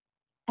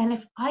 And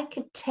if I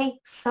could take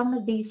some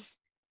of these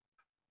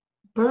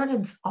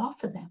burdens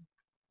off of them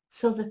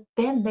so that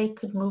then they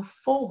could move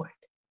forward,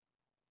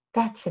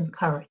 that's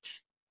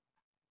encourage.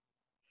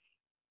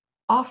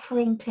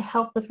 Offering to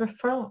help with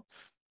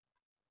referrals.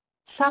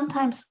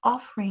 Sometimes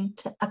offering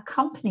to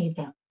accompany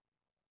them.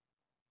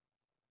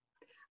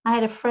 I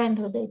had a friend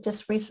who they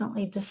just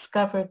recently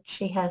discovered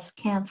she has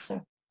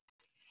cancer.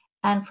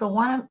 And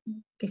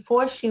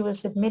before she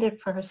was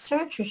admitted for her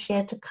surgery, she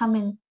had to come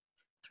in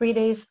 3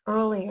 days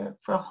earlier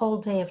for a whole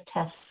day of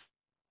tests.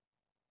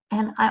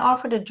 And I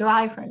offered to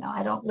drive her. Now,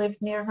 I don't live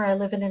near her. I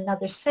live in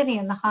another city,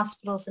 and the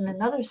hospital's in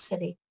another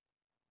city.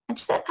 And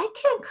she said, I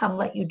can't come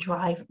let you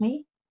drive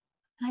me.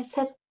 And I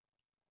said,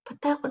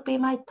 but that would be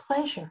my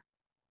pleasure.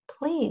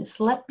 Please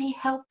let me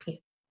help you.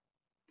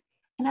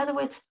 In other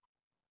words,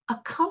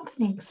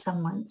 accompanying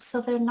someone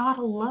so they're not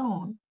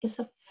alone is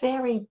a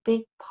very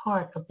big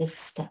part of this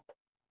step.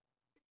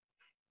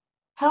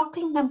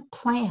 Helping them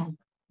plan,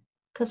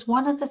 because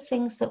one of the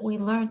things that we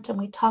learned and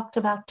we talked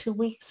about 2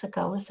 weeks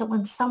ago is that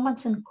when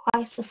someone's in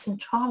crisis and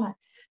trauma,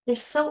 they're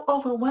so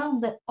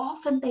overwhelmed that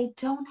often they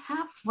don't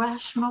have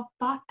rational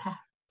thought patterns.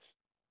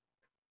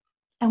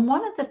 And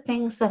one of the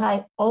things that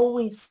I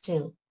always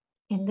do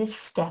in this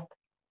step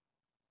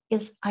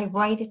is I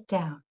write it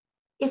down.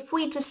 If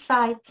we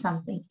decide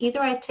something, either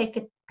I take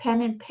a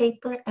pen and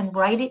paper and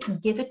write it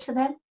and give it to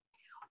them,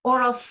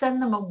 or I'll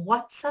send them a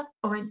WhatsApp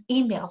or an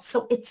email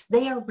so it's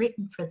there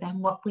written for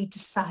them what we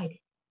decided.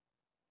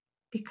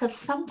 Because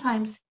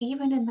sometimes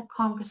even in the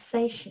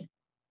conversation,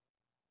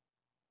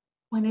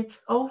 when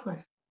it's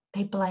over,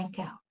 they blank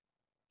out.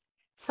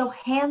 So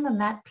hand them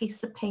that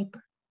piece of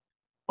paper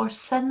or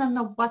send them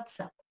the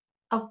WhatsApp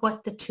of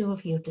what the two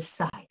of you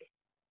decided.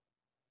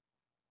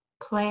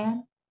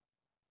 Plan,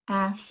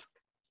 ask,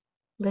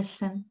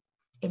 listen,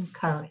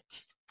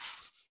 encourage.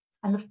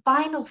 And the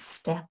final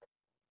step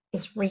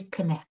is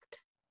reconnect.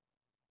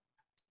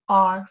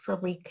 R for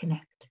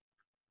reconnect.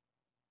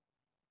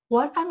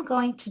 What I'm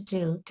going to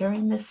do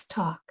during this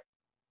talk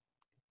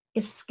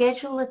is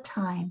schedule a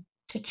time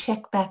to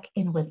check back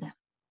in with them.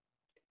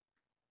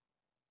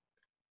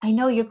 I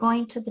know you're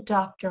going to the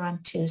doctor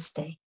on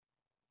Tuesday.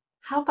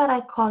 How about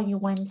I call you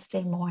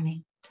Wednesday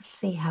morning to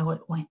see how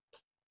it went?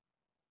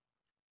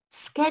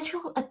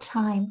 Schedule a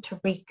time to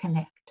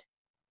reconnect.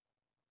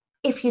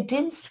 If you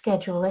didn't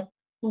schedule it,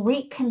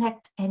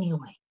 reconnect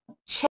anyway.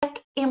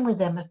 Check in with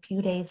them a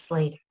few days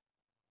later.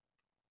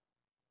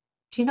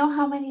 Do you know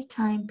how many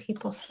times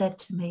people said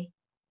to me,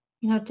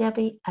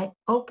 Debbie, I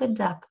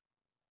opened up.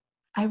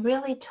 I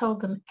really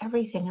told them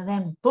everything, and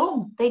then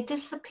boom, they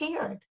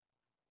disappeared.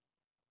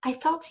 I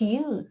felt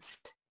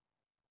used.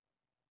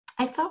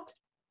 I felt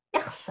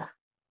ichsa.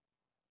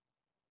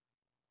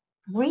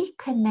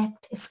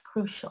 Reconnect is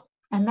crucial.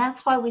 And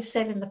that's why we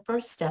said in the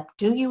first step,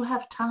 do you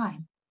have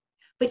time?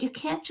 But you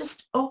can't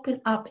just open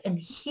up and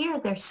hear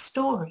their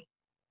story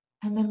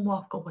and then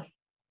walk away.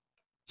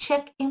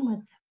 Check in with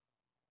them.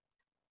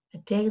 A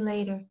day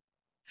later, a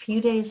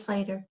few days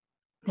later,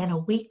 then a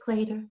week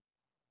later.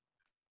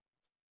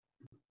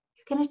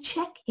 You're going to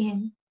check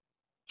in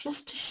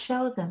just to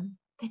show them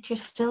that you're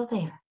still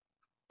there,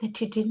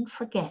 that you didn't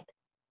forget,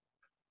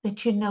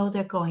 that you know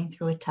they're going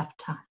through a tough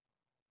time.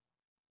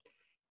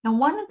 Now,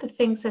 one of the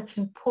things that's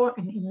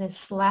important in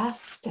this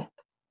last step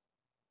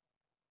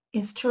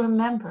is to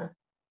remember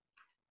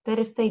that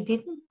if they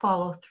didn't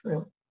follow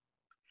through,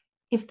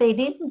 if they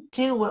didn't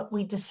do what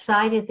we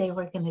decided they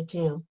were going to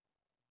do,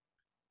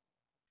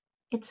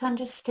 it's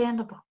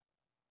understandable.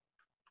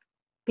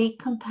 Be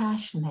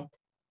compassionate.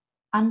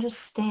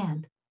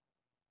 Understand.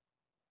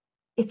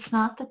 It's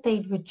not that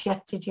they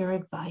rejected your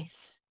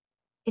advice.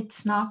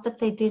 It's not that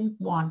they didn't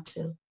want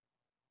to.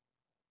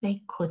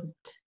 They couldn't.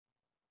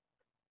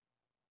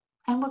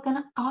 And we're going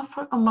to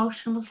offer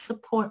emotional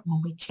support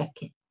when we check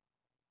in.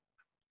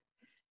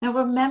 Now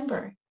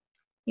remember,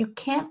 you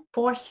can't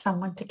force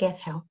someone to get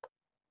help.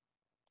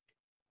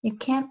 You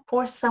can't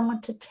force someone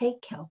to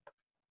take help.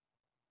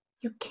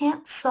 You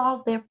can't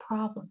solve their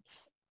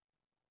problems.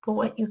 But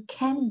what you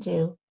can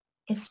do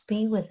is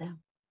be with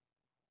them,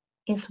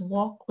 is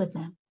walk with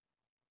them,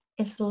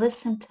 is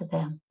listen to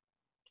them,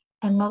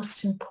 and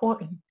most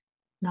important,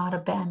 not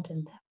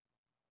abandon them.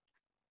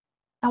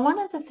 And one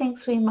of the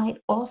things we might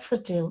also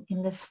do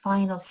in this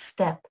final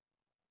step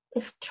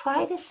is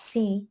try to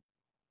see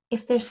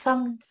if there's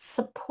some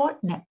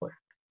support network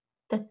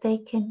that they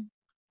can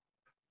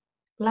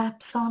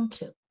lapse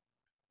onto.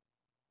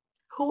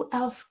 Who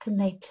else can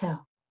they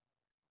tell?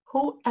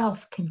 Who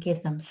else can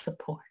give them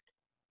support?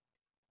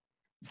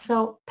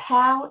 So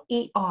PAL,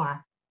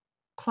 ER,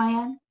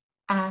 plan,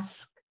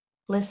 ask,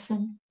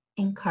 listen,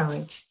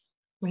 encourage,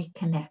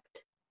 reconnect.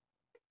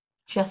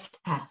 Just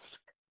ask.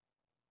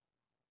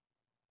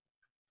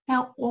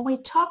 Now, when we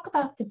talk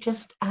about the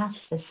just ask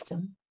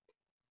system,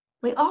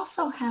 we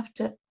also have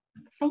to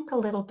think a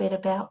little bit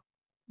about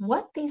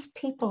what these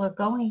people are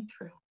going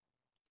through.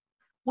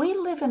 We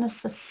live in a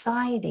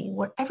society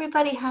where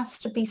everybody has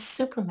to be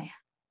Superman.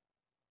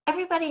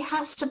 Everybody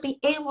has to be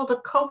able to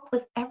cope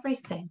with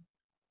everything.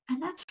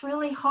 And that's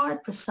really hard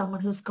for someone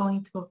who's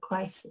going through a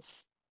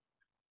crisis.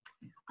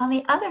 On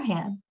the other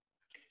hand,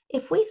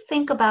 if we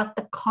think about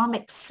the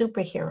comic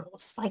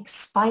superheroes like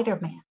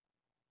Spider-Man,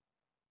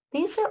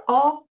 these are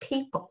all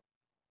people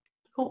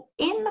who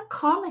in the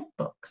comic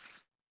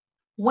books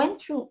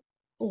went through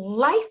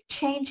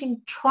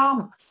life-changing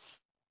traumas.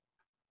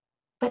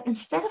 But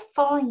instead of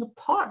falling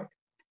apart,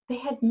 they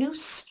had new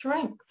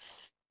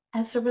strengths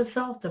as a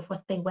result of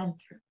what they went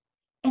through.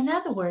 In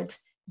other words,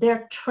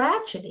 their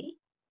tragedy,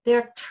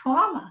 their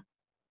trauma,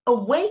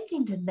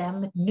 awakened in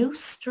them new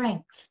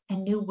strengths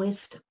and new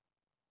wisdom.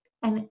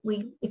 And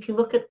if you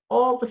look at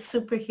all the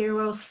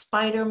superheroes,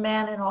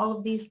 Spider-Man and all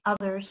of these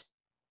others,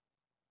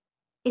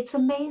 it's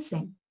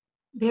amazing.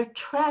 Their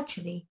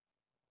tragedy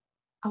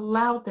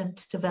allowed them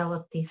to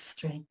develop these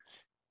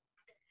strengths.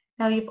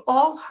 Now, you've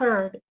all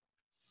heard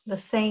the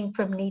saying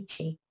from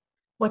Nietzsche,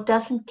 what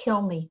doesn't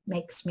kill me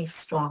makes me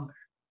stronger.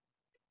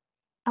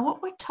 And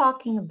what we're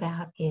talking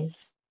about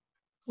is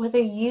whether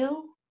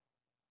you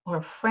or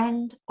a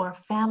friend or a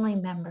family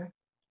member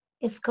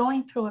is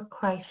going through a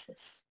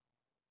crisis,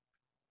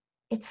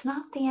 it's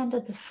not the end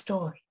of the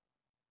story.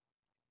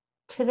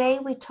 Today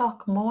we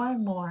talk more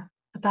and more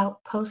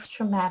about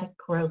post-traumatic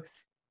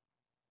growth,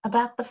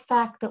 about the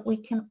fact that we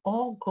can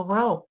all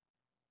grow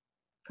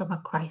from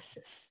a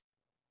crisis.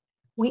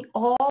 We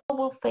all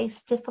will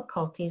face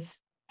difficulties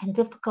and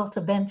difficult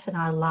events in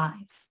our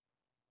lives.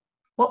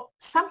 Well,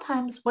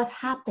 sometimes what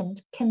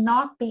happened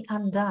cannot be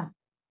undone.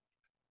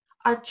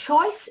 Our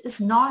choice is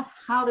not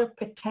how to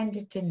pretend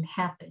it didn't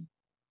happen.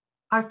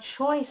 Our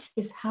choice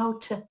is how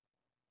to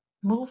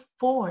move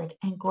forward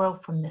and grow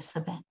from this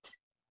event.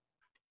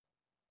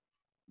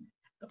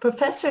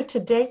 Professor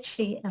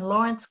Tedeschi and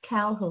Lawrence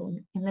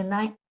Calhoun in the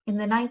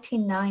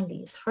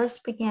 1990s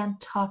first began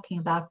talking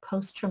about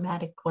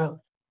post-traumatic growth,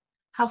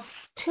 how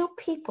two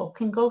people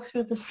can go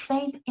through the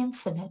same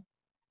incident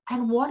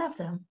and one of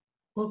them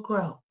will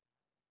grow.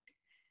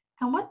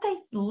 And what they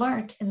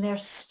learned in their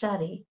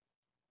study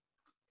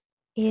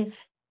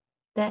is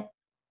that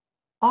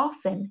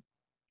often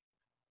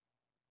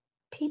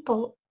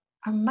people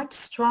are much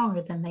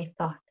stronger than they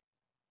thought.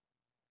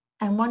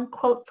 And one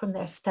quote from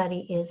their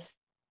study is,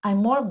 "I'm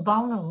more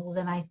vulnerable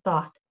than I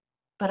thought,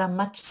 but I'm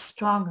much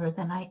stronger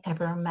than I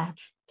ever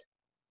imagined."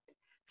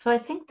 So I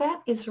think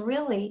that is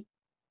really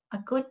a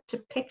good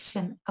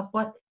depiction of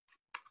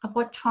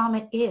what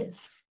trauma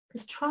is.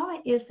 Because trauma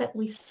is that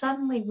we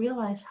suddenly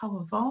realize how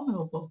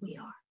vulnerable we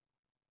are.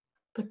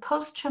 But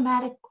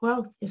post-traumatic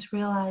growth is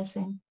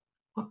realizing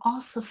we're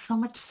also so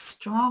much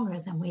stronger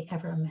than we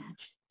ever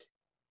imagined.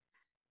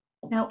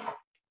 Now,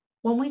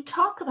 when we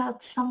talk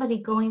about somebody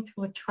going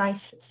through a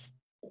crisis,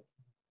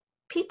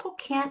 people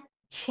can't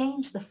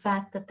change the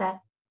fact that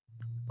that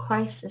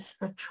crisis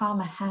or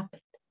trauma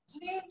happened.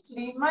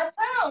 Leave my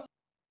house.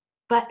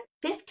 But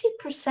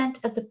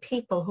 50% of the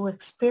people who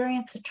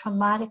experience a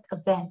traumatic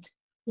event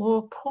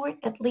will report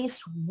at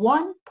least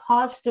one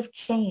positive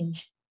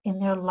change in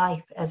their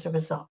life as a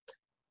result.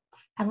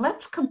 And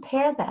let's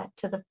compare that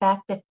to the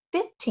fact that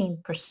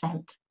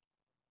 15%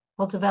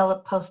 will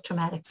develop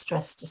post-traumatic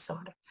stress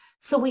disorder.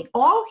 So we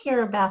all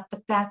hear about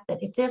the fact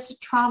that if there's a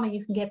trauma,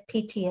 you can get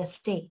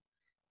PTSD.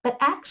 But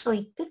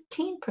actually,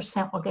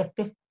 15% will get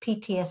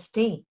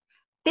PTSD.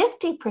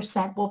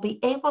 50% will be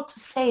able to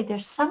say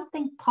there's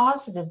something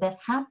positive that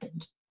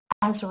happened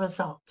as a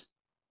result.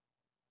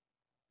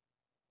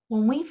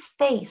 When we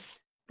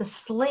face the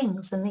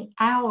slings and the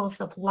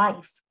arrows of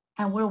life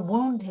and we're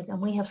wounded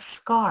and we have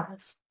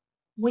scars,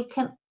 we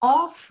can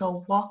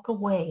also walk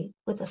away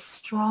with a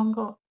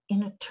stronger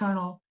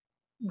internal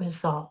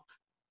resolve.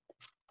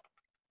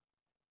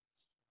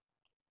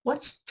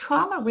 What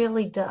trauma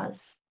really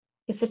does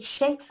is it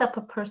shakes up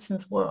a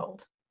person's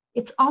world.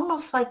 It's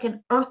almost like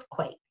an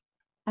earthquake.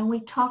 And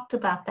we talked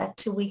about that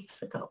 2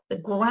 weeks ago. The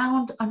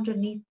ground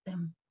underneath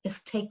them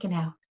is taken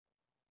out.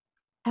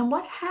 And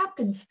what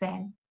happens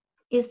then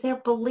is their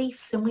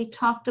beliefs, and we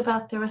talked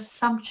about their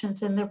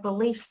assumptions and their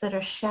beliefs that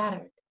are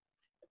shattered.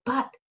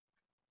 But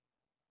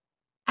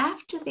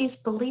after these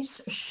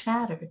beliefs are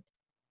shattered,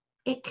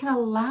 it can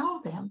allow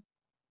them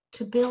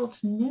to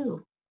build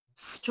new,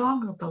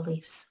 stronger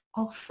beliefs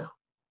also.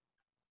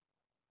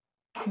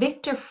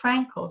 Viktor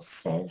Frankl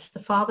says, the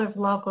father of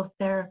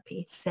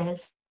logotherapy,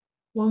 says,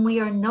 when we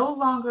are no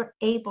longer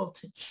able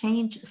to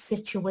change a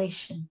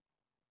situation,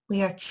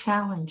 we are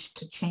challenged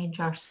to change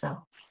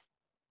ourselves.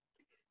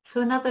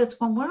 So in other words,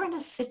 when we're in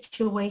a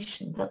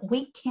situation that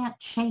we can't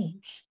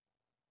change,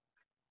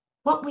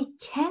 what we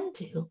can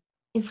do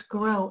is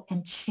grow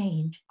and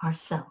change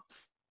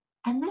ourselves.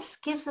 And this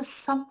gives us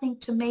something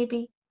to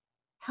maybe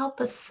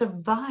help us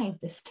survive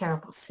this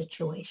terrible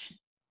situation.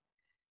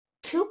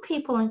 Two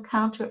people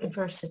encounter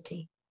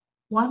adversity.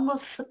 One will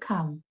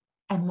succumb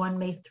and one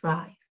may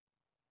thrive.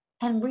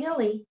 And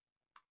really,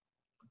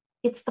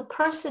 it's the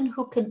person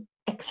who can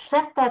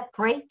accept that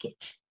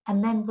breakage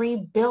and then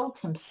rebuild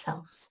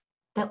himself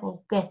that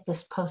will get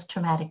this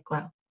post-traumatic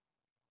growth.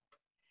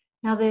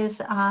 Now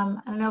there's, I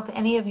don't know if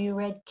any of you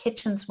read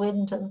Kitchen's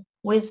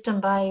Wisdom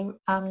by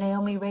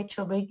Naomi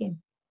Rachel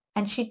Regan.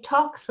 And she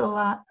talks a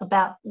lot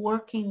about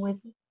working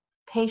with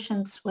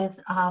patients with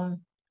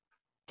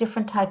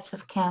different types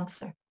of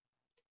cancer.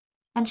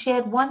 And she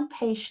had one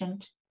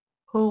patient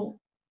who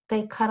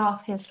they cut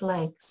off his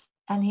legs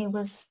and he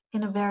was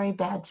in a very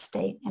bad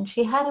state. And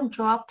she had him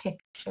draw a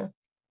picture.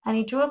 And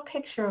he drew a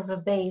picture of a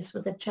vase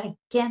with a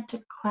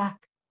gigantic crack.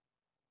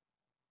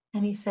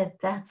 And he said,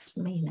 that's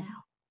me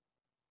now.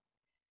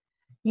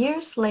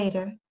 Years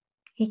later,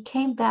 he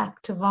came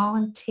back to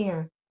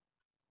volunteer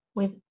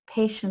with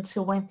patients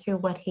who went through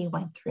what he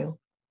went through.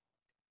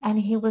 And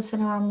he was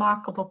in a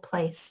remarkable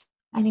place.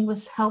 And he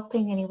was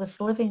helping and he was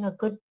living a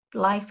good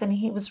life. And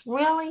he was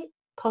really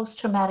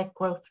post-traumatic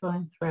growth through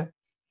and through.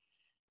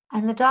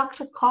 And the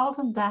doctor called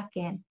him back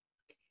in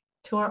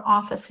to her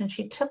office and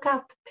she took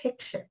out the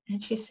picture.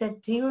 And she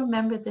said, do you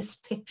remember this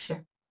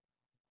picture?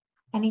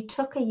 And he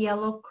took a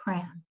yellow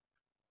crayon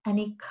and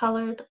he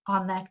colored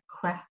on that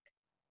crack.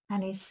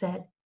 And he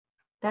said,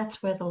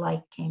 that's where the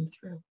light came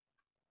through.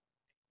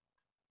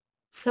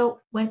 So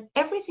when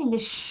everything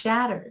is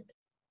shattered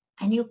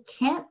and you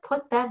can't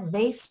put that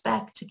vase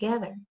back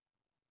together,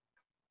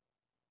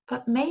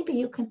 but maybe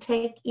you can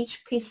take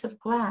each piece of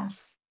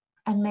glass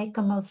and make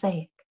a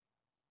mosaic.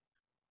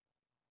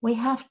 We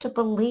have to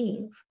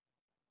believe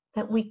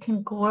that we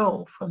can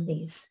grow from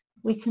these.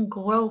 We can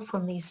grow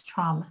from these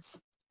traumas.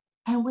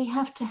 And we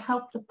have to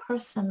help the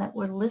person that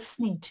we're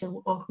listening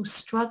to or who's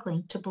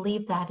struggling to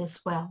believe that as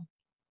well.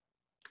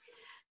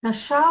 Now,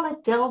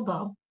 Charlotte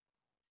Delbo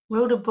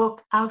wrote a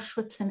book,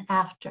 Auschwitz and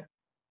After,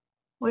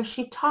 where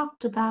she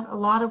talked about a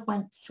lot of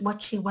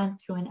what she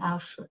went through in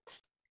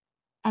Auschwitz.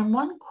 And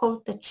one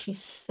quote that she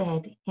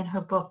said in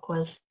her book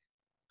was,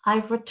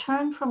 I've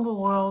returned from a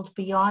world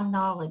beyond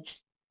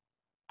knowledge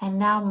and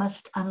now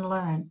must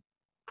unlearn,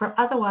 for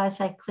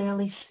otherwise I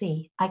clearly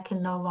see I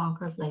can no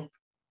longer live.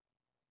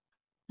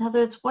 In other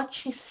words, what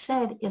she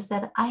said is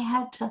that I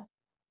had to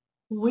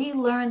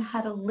relearn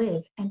how to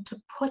live and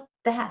to put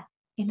that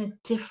in a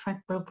different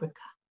rubric.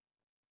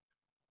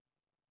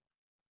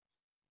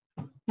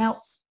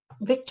 Now,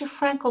 Viktor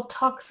Frankl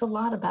talks a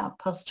lot about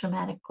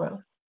post-traumatic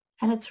growth,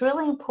 and it's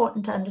really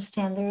important to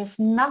understand there is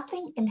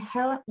nothing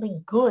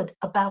inherently good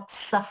about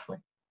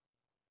suffering.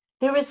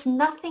 There is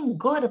nothing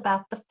good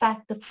about the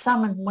fact that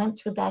someone went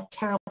through that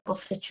terrible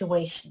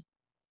situation,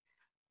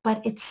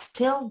 but it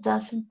still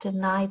doesn't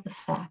deny the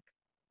fact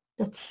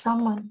that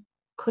someone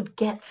could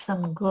get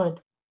some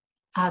good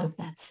out of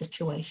that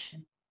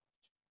situation.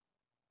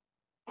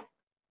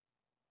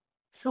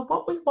 So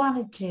what we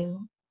want to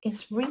do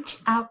is reach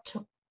out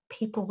to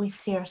people we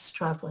see are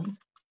struggling,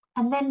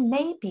 and then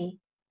maybe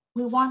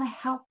we want to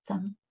help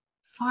them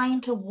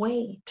find a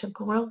way to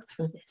grow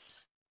through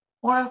this.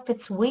 Or if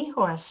it's we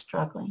who are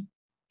struggling,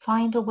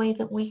 find a way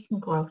that we can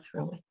grow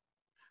through it.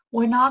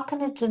 We're not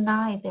going to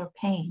deny their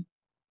pain.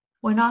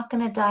 We're not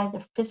going to deny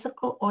the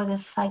physical or the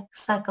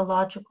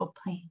psychological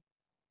pain.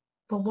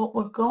 But what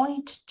we're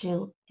going to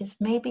do is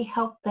maybe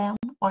help them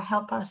or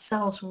help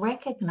ourselves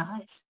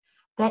recognize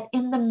that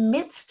in the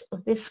midst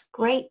of this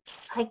great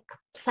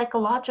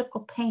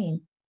psychological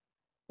pain,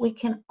 we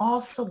can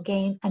also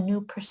gain a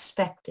new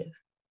perspective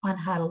on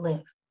how to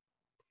live.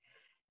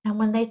 And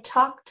when they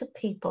talk to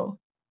people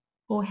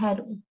who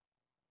had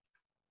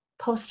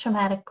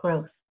post-traumatic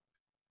growth,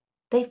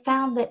 they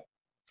found that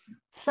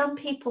some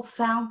people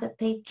found that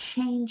they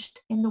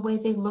changed in the way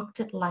they looked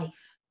at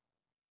life.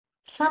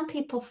 Some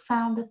people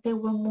found that they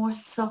were more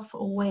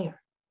self-aware.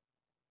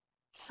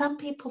 Some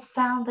people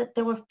found that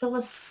there were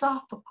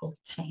philosophical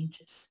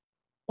changes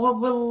or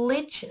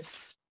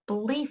religious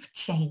belief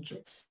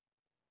changes.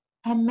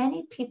 And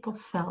many people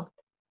felt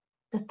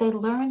that they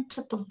learned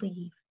to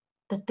believe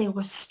that they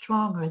were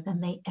stronger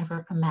than they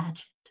ever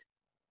imagined.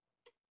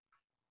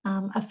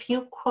 A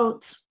few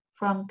quotes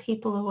from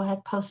people who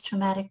had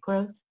post-traumatic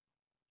growth.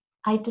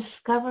 I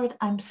discovered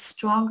I'm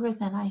stronger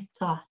than I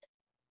thought.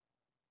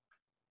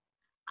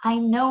 I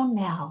know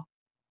now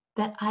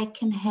that I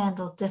can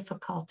handle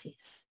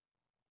difficulties.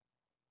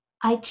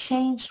 I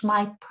changed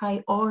my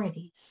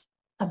priorities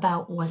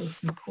about what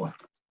is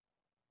important.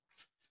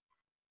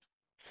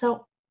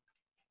 So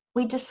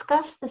we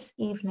discussed this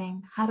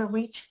evening how to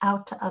reach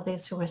out to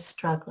others who are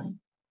struggling.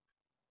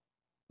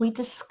 We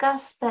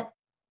discussed that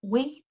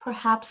we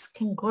perhaps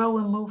can grow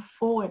and move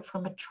forward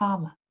from a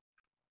trauma.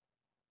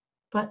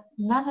 But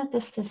none of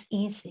this is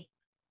easy.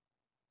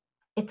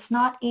 It's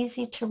not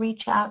easy to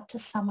reach out to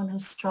someone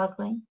who's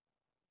struggling.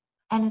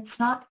 And it's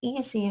not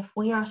easy if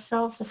we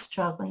ourselves are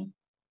struggling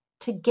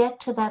to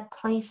get to that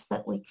place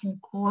that we can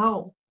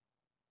grow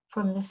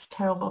from this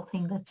terrible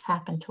thing that's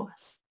happened to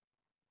us.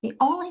 The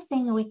only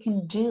thing we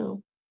can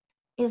do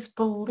is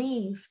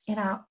believe in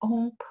our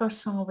own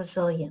personal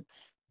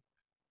resilience.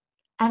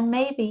 And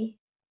maybe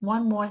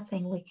one more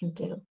thing we can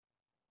do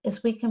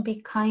is we can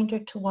be kinder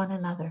to one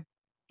another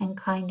and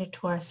kinder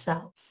to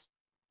ourselves.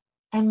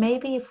 And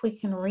maybe if we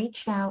can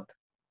reach out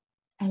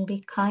and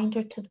be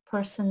kinder to the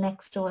person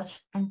next to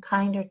us and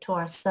kinder to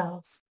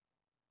ourselves,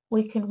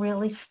 we can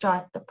really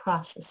start the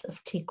process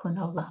of tikkun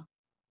olam,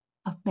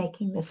 of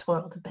making this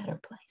world a better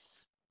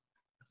place.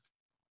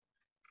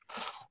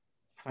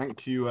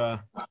 Thank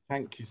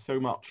you so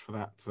much for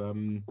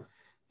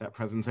that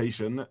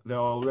presentation. There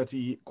are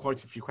already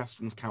quite a few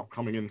questions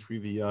coming in through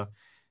the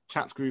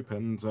chat group,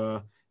 and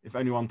if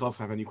anyone does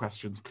have any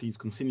questions, please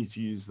continue to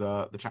use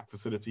the chat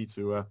facility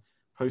to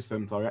post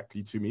them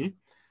directly to me.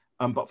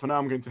 But for now,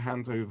 I'm going to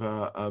hand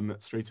over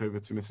straight over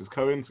to Mrs.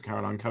 Cohen, to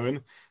Carolyn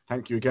Cohen.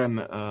 Thank you again,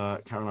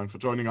 Carolyn, for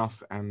joining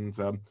us, and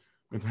I'm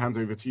going to hand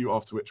over to you,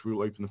 after which we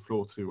will open the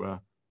floor to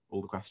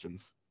all the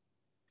questions.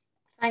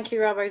 Thank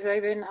you, Rabbi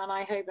Zobin, and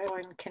I hope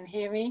everyone can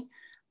hear me.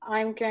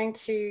 I'm going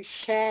to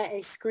share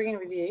a screen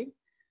with you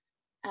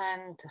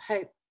and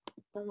hope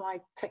that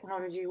my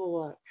technology will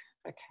work.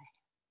 Okay.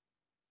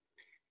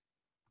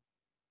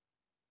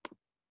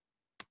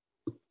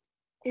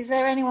 Is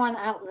there anyone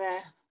out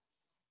there?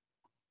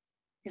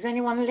 Is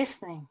anyone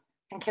listening?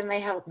 And can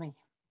they help me?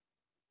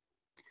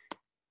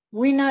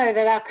 We know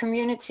that our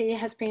community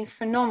has been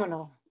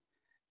phenomenal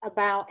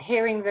about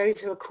hearing those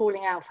who are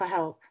calling out for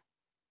help.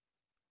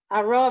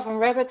 Our Rav and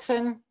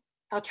Rebbetzin,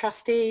 our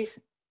trustees,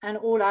 and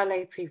all our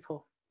lay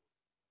people.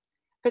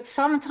 But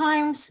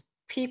sometimes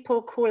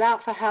people call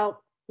out for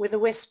help with a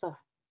whisper.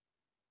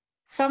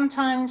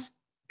 Sometimes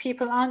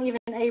people aren't even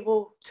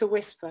able to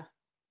whisper.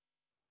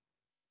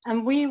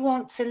 And we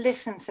want to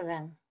listen to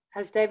them,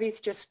 as Debbie's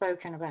just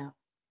spoken about.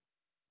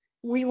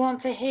 We want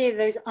to hear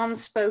those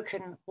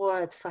unspoken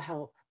words for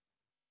help.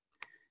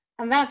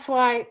 And that's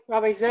why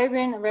Rabbi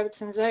Zobin and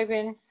Rebbetzin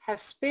Zobin have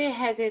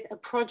spearheaded a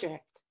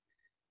project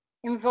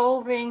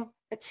involving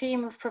a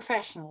team of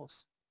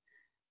professionals.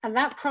 And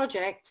that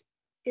project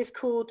is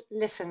called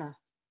Listener.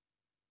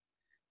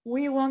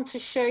 We want to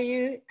show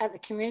you at the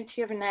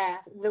community of Ner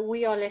that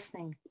we are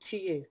listening to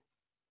you.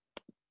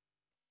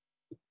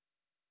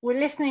 We're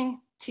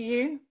listening to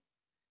you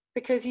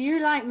because you,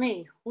 like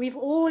me, we've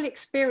all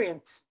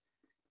experienced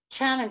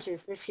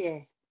challenges this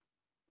year.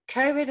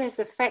 COVID has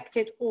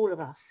affected all of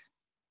us.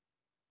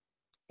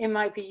 It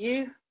might be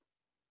you,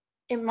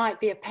 it might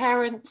be a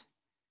parent,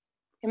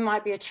 it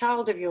might be a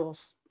child of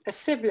yours, a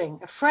sibling,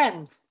 a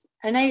friend,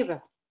 a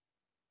neighbor,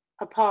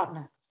 a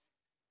partner.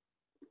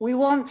 We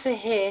want to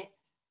hear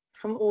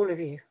from all of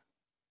you.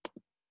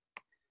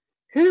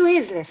 Who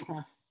is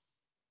Listener?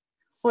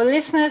 Well,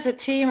 Listener is a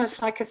team of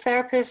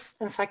psychotherapists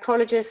and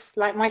psychologists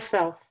like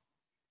myself,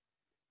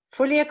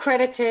 fully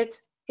accredited,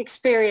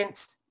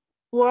 experienced,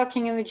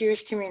 working in the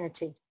Jewish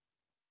community.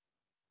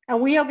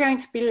 And we are going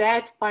to be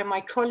led by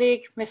my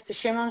colleague, Mr.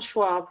 Shimon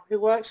Schwab, who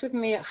works with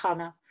me at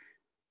Chana.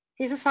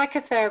 He's a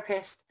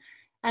psychotherapist,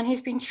 and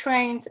he's been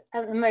trained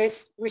at the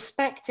most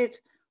respected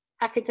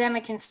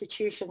academic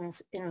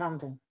institutions in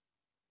London.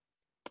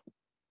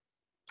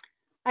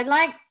 I'd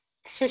like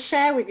to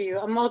share with you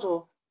a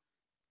model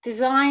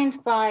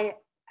designed by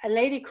a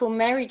lady called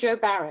Mary Jo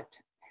Barrett,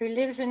 who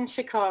lives in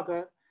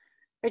Chicago,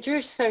 a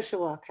Jewish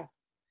social worker.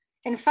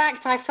 In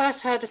fact, I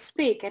first heard her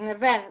speak at an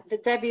event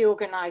that Debbie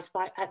organized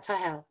at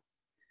Tahel.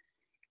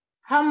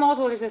 Her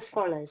model is as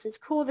follows. It's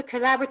called the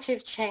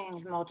collaborative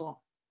change model.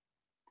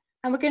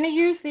 And we're going to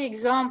use the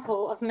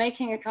example of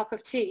making a cup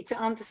of tea to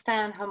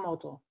understand her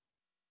model.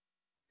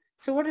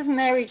 So what does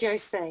Mary Jo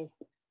say?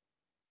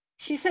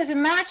 She says,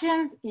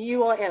 imagine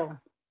you are ill.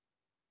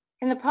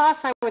 In the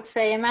past, I would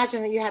say,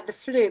 imagine that you have the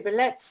flu, but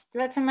let's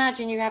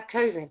imagine you have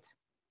COVID.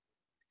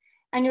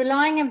 And you're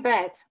lying in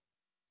bed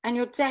and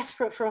you're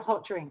desperate for a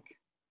hot drink.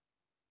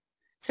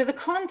 So the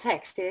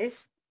context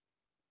is,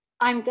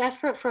 I'm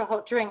desperate for a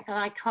hot drink and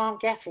I can't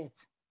get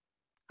it.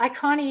 I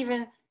can't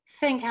even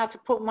think how to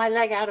put my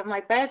leg out of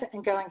my bed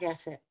and go and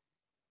get it.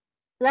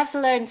 Let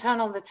alone turn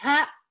on the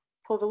tap,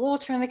 pour the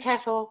water in the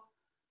kettle,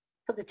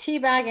 put the tea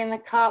bag in the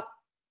cup,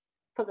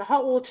 put the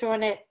hot water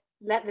on it,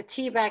 let the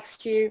tea bag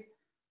stew,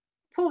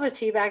 pull the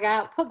tea bag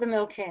out, put the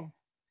milk in.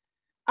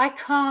 I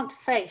can't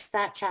face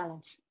that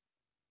challenge.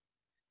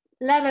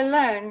 Let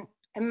alone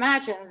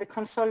imagine the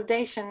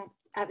consolidation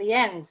at the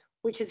end,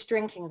 which is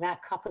drinking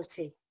that cup of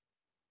tea.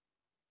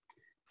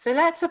 So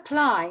let's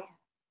apply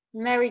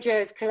Mary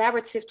Jo's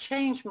collaborative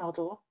change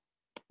model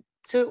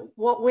to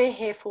what we're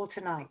here for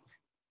tonight.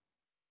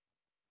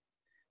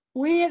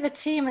 We at the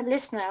team at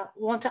Listener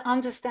want to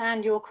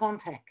understand your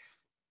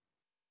context.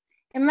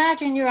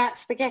 Imagine you're at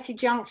Spaghetti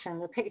Junction,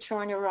 the picture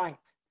on your right,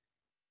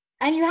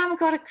 and you haven't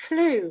got a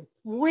clue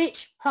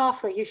which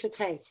pathway you should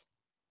take.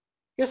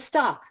 You're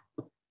stuck.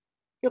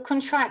 You're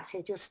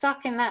contracted. You're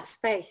stuck in that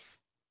space.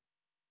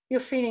 You're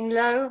feeling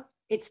low.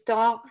 It's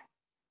dark.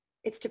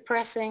 It's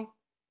depressing.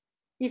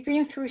 You've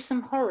been through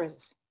some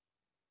horrors.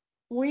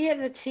 We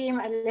at the team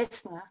at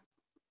Listener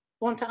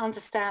want to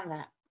understand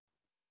that.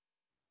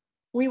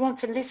 We want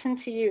to listen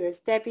to you, as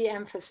Debbie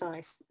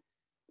emphasized.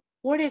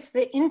 What is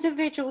the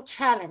individual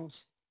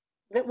challenge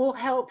that will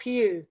help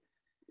you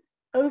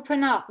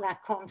open up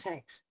that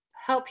context,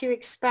 help you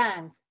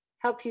expand,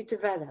 help you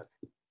develop?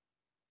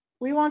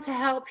 We want to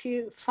help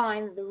you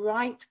find the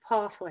right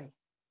pathway.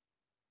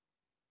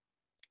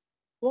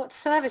 What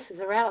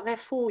services are out there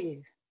for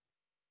you?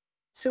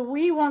 So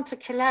we want to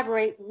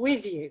collaborate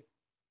with you,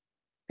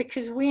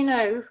 because we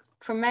know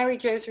from Mary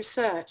Jo's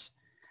research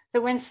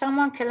that when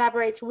someone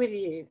collaborates with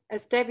you,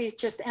 as Debbie's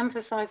just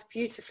emphasized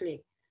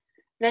beautifully,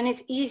 then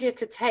it's easier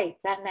to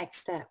take that next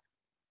step.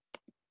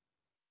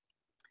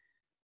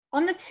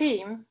 On the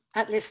team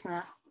at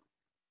Listener,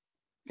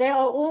 there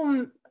are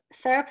all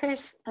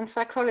therapists and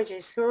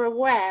psychologists who are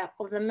aware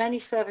of the many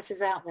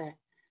services out there.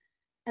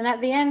 And at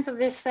the end of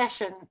this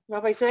session,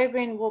 Rabbi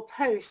Zobin will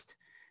post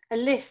a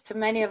list of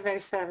many of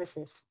those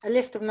services,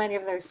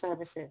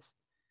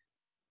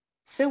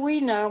 So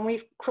we know, and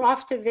we've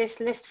crafted this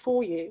list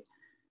for you,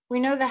 we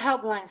know the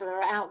helplines that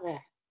are out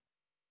there.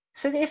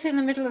 So that if in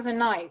the middle of the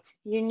night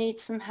you need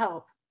some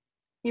help,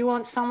 you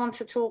want someone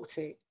to talk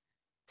to,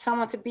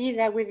 someone to be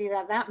there with you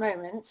at that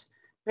moment,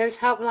 those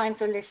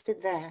helplines are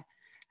listed there.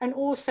 And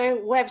also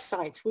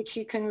websites which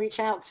you can reach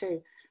out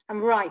to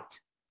and write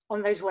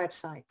on those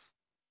websites.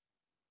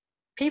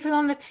 People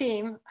on the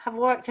team have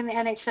worked in the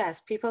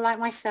NHS, people like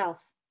myself.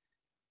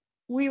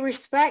 We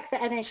respect the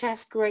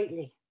NHS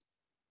greatly,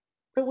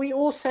 but we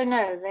also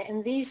know that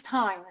in these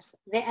times,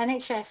 the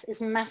NHS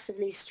is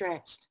massively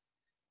stretched.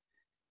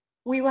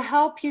 We will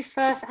help you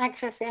first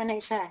access the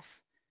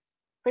NHS,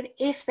 but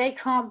if they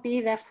can't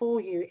be there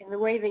for you in the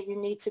way that you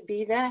need to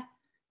be there,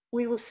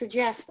 we will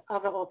suggest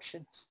other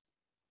options.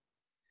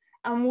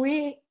 And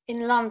we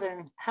in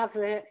London have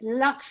the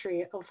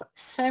luxury of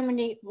so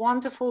many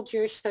wonderful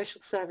Jewish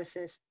social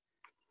services.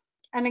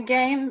 And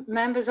again,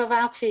 members of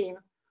our team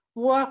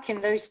work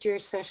in those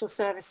Jewish social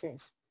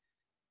services.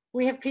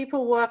 We have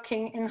people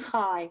working in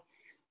Chai,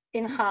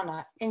 in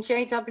Chana, in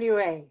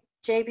JWA,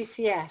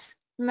 JBCS,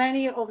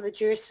 many of the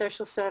Jewish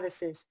social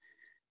services.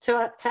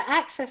 To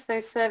access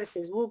those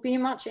services will be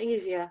much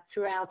easier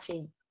through our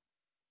team.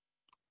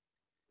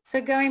 So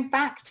going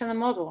back to the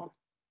model,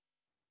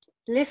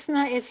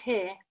 Listener is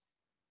here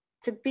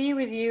to be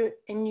with you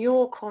in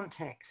your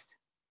context,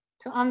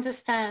 to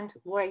understand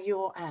where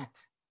you're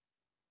at,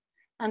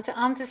 and to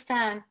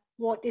understand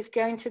what is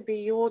going to be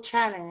your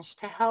challenge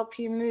to help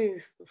you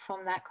move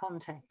from that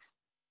context.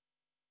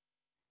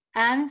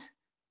 And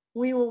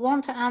we will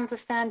want to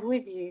understand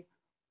with you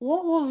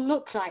what will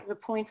look like the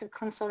point of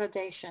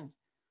consolidation,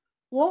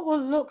 what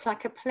will look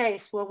like a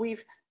place where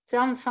we've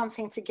done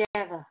something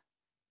together,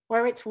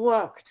 where it's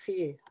worked for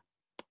you.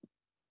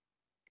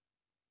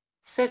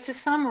 So to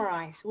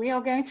summarize, we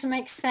are going to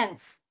make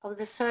sense of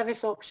the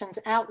service options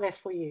out there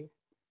for you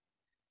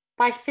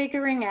by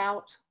figuring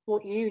out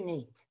what you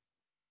need.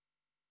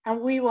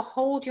 And we will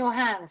hold your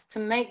hands to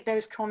make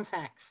those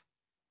contacts.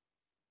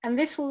 And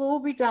this will all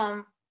be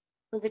done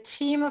with a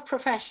team of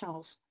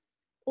professionals,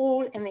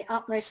 all in the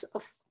utmost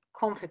of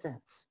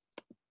confidence.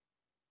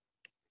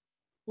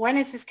 When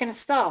is this going to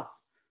start?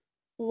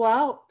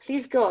 Well,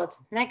 please God,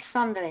 next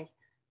Sunday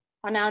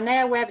on our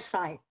NAIR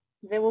website,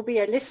 there will be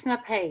a listener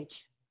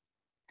page.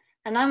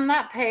 And on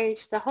that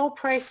page, the whole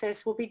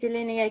process will be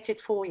delineated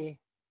for you.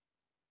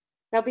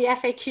 There'll be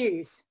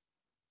FAQs.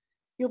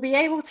 You'll be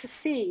able to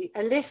see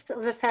a list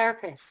of the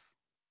therapists.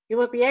 You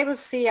will be able to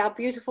see our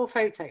beautiful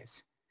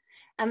photos.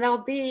 And there'll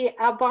be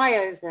our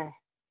bios there.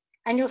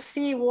 And you'll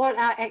see what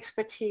our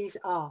expertise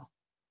are.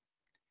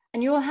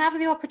 And you'll have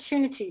the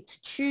opportunity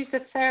to choose the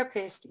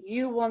therapist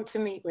you want to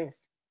meet with.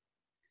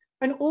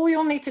 And all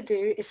you'll need to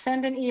do is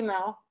send an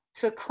email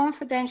to a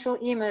confidential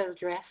email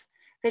address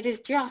that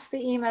is just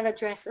the email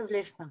address of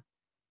Listener.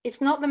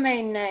 It's not the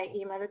main NAIR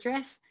email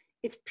address.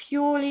 It's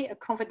purely a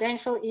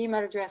confidential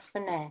email address for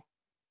NAIR.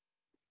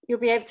 You'll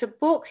be able to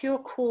book your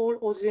call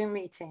or Zoom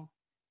meeting,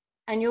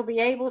 and you'll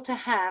be able to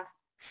have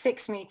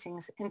 6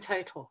 meetings in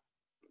total.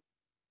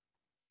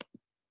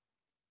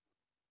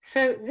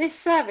 So this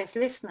service,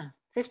 Listener,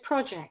 this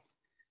project,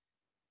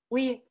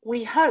 we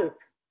hope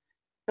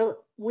that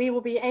we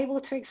will be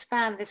able to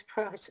expand this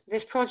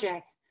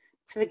project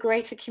to the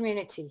greater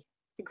community,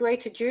 the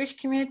greater Jewish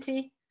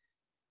community,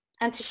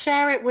 and to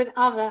share it with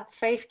other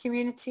faith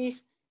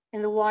communities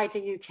in the wider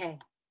UK.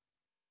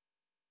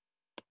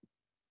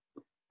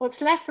 What's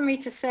left for me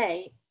to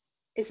say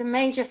is a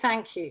major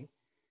thank you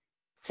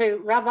to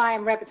Rabbi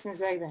and Rebbetzin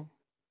Zobin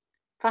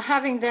for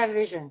having their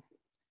vision,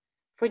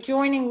 for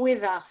joining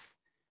with us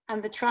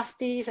and the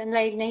trustees and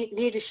lay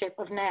leadership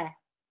of NAIR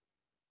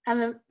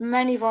and the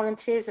many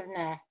volunteers of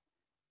NAIR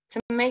to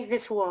make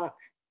this work,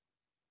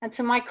 and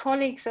to my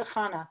colleagues at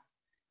Chana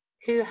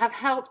who have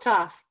helped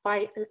us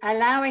by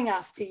allowing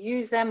us to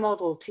use their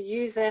model, to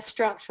use their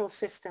structural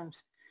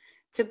systems,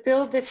 to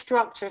build this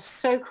structure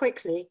so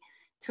quickly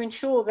to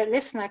ensure that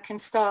listener can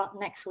start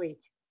next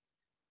week.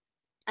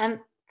 And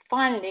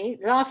finally,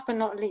 last but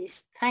not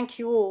least, thank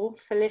you all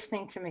for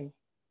listening to me.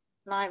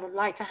 And I would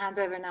like to hand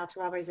over now to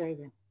Rabbi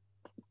Zobin.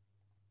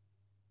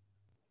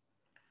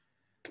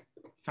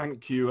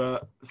 Thank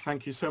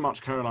you so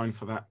much, Caroline,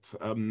 for that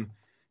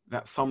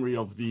that summary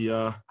of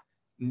the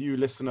new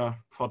listener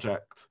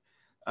project.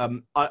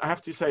 I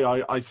have to say,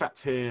 I sat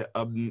here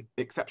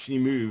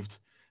exceptionally moved.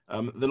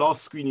 The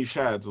last screen you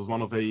shared was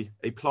one of a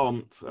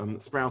plant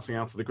sprouting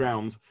out of the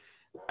ground,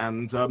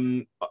 and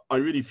I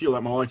really feel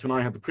that my wife and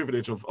I had the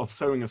privilege of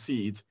sowing a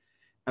seed,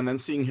 and then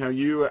seeing how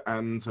you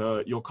and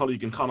your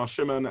colleague in Chana,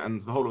 Shimon,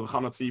 and the whole of the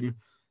Chana team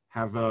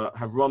have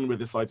run with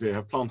this idea,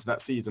 have planted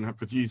that seed, and have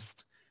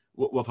produced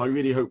what I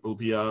really hope will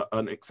be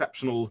an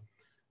exceptional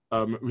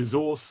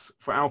resource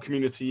for our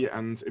community,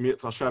 and Emir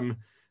Hashem,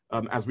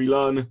 as we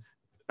learn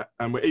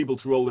and we're able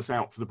to roll this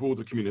out to the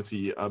broader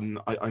community. I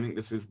think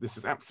this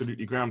is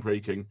absolutely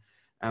groundbreaking,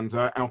 and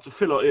our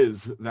tefillah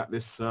is that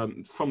this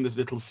from this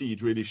little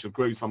seed really should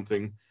grow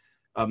something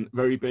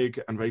very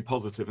big and very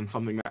positive, and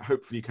something that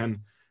hopefully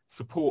can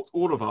support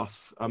all of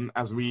us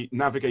as we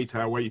navigate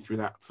our way through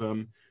that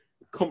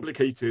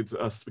complicated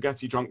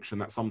spaghetti junction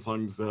that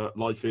sometimes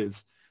life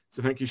is.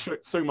 So thank you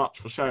so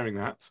much for sharing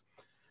that.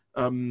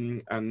 I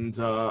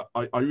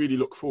really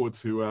look forward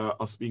to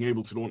us being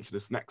able to launch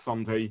this next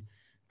Sunday,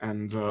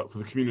 and for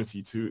the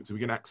community to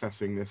begin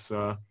accessing this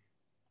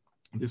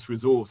this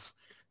resource.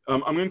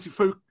 I'm going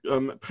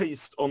to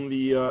paste on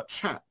the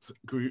chat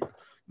group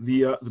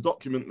the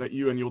document that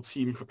you and your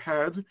team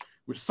prepared,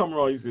 which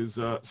summarizes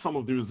some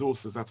of the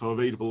resources that are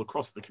available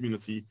across the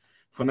community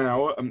for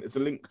now. It's a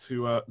link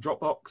to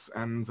Dropbox,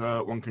 and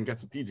one can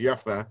get a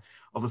PDF there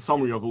of a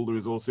summary of all the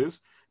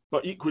resources.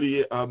 But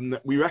equally,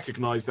 we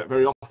recognize that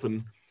very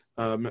often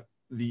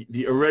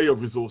the array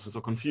of resources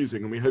are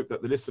confusing, and we hope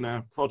that the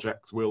Listener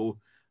project will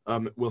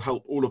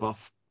help all of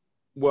us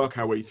work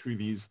our way through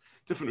these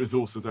different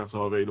resources that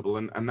are available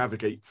and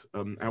navigate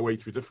our way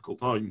through difficult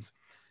times.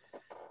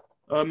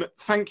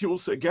 Thank you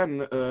also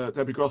again,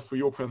 Debbie Gross, for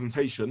your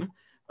presentation.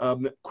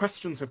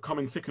 Questions have come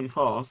in thick and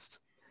fast,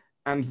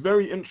 and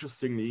very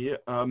interestingly,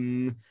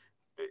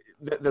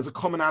 there's a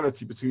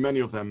commonality between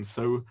many of them.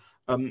 So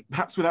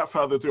perhaps without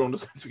further ado, I'm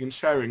just going to begin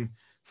sharing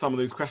some of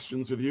those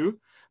questions with you.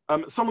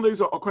 Some of those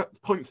are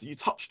points that you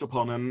touched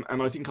upon,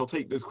 and I think I'll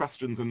take those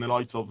questions in the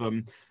light of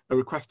a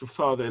request for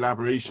further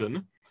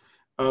elaboration.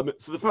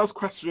 So the first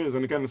question is,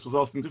 and again, this was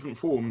asked in different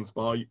forms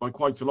by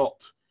quite a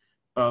lot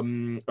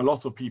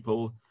of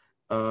people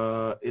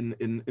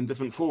in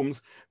different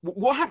forms.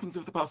 What happens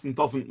if the person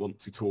doesn't want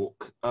to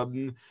talk?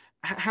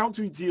 How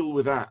do we deal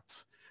with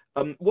that?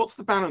 What's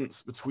the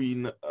balance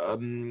between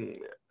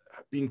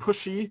being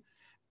pushy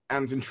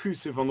and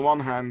intrusive on the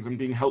one hand and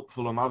being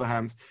helpful on the other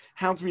hand?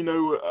 How do we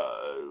know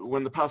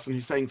when the person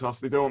who's saying to us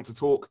they don't want to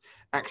talk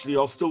actually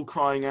are still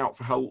crying out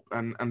for help,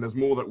 and there's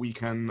more that we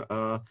can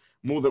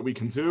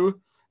do?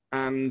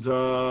 And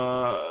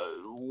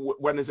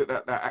when is it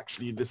that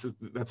actually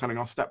they're telling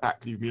us, step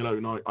back, leave me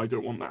alone, I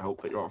don't want that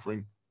help that you're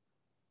offering?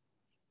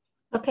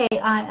 Okay,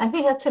 I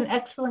think that's an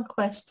excellent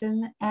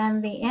question,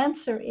 and the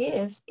answer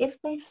is, if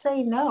they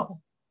say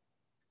no,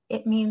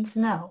 it means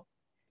no.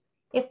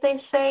 If they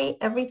say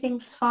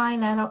everything's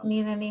fine, I don't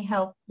need any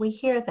help, we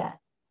hear that.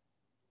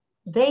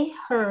 They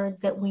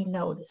heard that we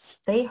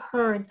noticed. They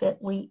heard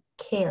that we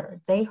cared.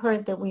 They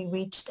heard that we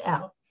reached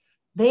out.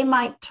 They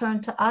might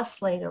turn to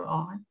us later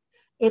on.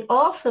 It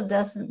also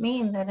doesn't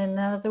mean that in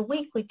another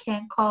week we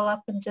can't call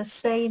up and just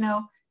say,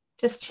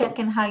 just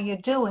checking how you're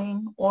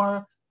doing,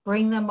 or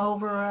bring them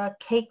over a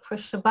cake for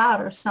Shabbat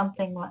or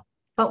something like that.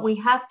 But we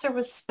have to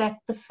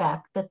respect the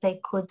fact that they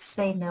could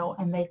say no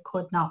and they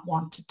could not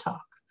want to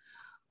talk.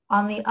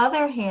 On the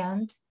other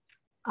hand,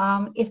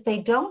 if they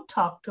don't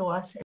talk to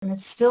us and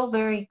it's still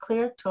very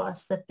clear to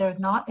us that they're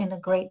not in a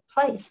great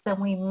place, then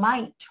we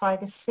might try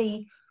to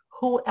see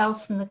who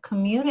else in the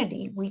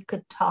community we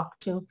could talk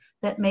to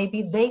that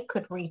maybe they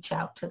could reach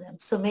out to them.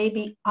 So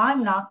maybe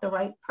I'm not the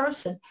right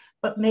person,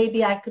 but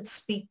maybe I could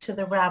speak to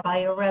the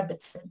rabbi or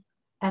rebbitzin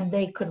and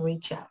they could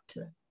reach out to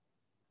them.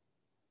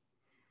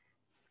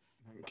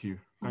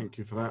 Thank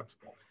you for that.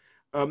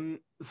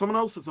 Someone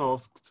else has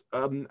asked,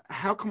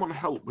 how can one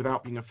help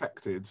without being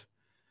affected?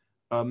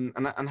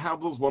 And how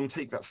does one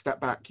take that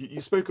step back?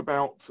 You spoke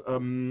about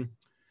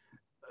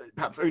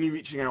perhaps only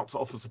reaching out to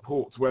offer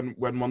support when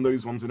one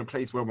knows one's in a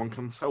place where one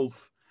can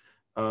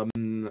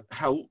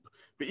help.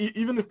 But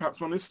even if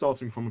perhaps one is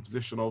starting from a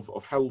position of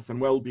health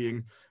and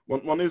well-being,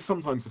 one is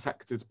sometimes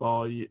affected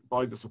by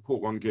the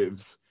support one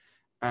gives.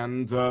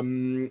 And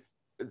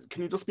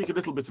can you just speak a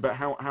little bit about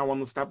how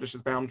one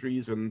establishes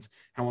boundaries and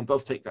how one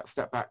does take that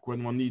step back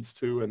when one needs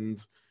to,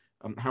 and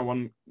how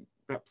one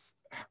perhaps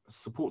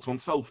supports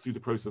oneself through the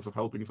process of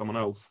helping someone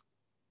else?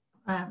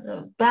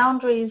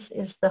 Boundaries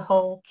is the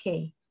whole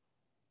key.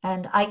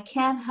 And I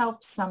can't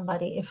help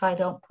somebody if I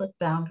don't put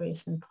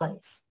boundaries in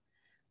place.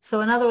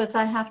 So in other words,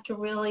 I have to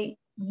really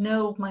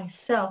know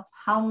myself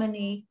how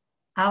many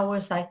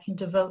hours I can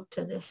devote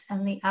to this.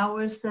 And the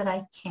hours that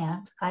I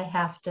can't, I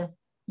have to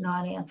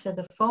not answer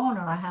the phone,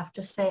 or I have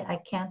to say, I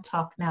can't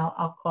talk now,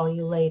 I'll call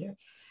you later.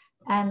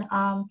 And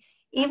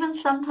even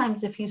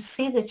sometimes if you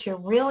see that you're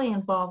really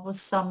involved with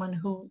someone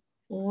who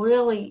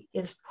really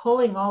is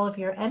pulling all of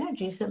your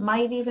energies, it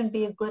might even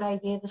be a good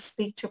idea to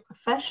speak to a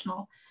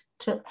professional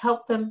to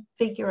help them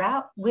figure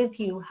out with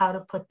you how to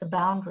put the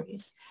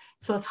boundaries.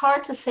 So it's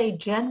hard to say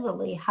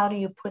generally, how do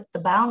you put the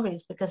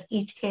boundaries, because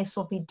each case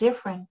will be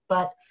different,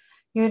 but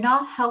you're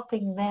not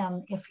helping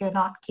them if you're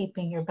not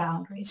keeping your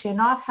boundaries. You're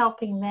not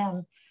helping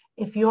them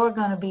if you're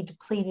going to be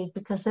depleted,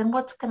 because then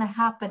what's going to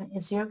happen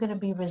is you're going to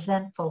be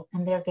resentful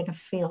and they're going to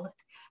feel it.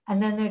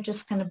 And then they're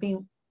just going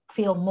to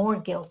feel more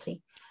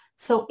guilty.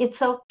 So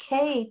it's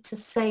okay to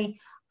say,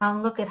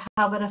 look at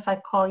how about if I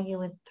call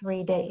you in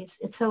 3 days?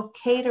 It's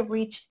okay to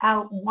reach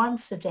out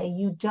once a day.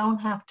 You don't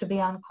have to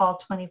be on call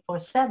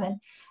 24/7.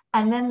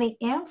 And then the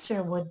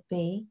answer would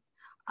be,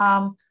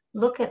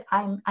 look at,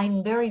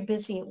 I'm very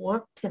busy at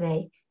work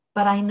today,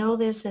 but I know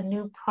there's a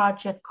new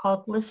project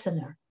called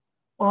Listener,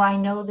 or I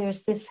know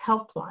there's this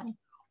helpline,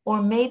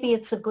 or maybe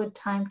it's a good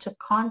time to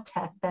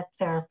contact that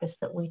therapist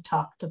that we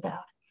talked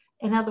about.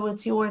 In other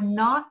words, you are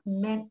not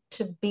meant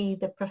to be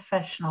the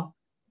professional.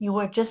 You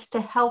are just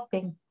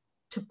helping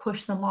to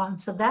push them on.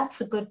 So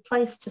that's a good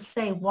place to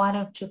say, why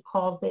don't you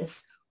call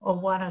this, or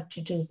why don't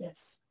you do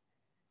this?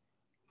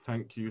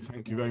 Thank you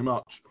very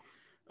much.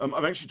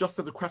 I've actually just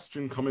had a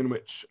question come in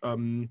which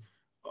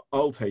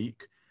I'll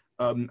take.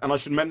 And I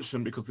should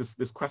mention, because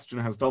this question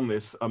has done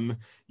this,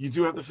 you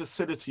do have the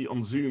facility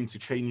on Zoom to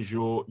change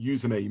your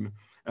username.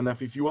 And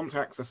therefore, if you want to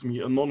access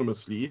me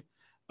anonymously,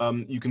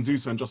 you can do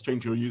so and just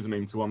change your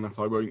username to one that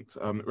I won't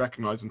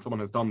recognize. And someone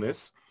has done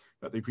this,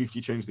 that they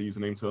briefly changed the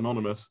username to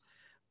anonymous.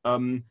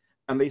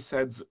 And they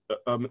said,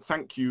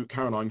 thank you,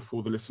 Caroline,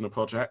 for the listener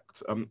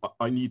project.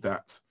 I need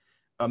that.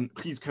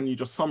 Please, can you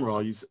just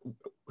summarize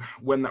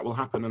when that will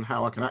happen and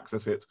how I can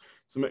access it?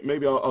 So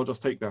maybe I'll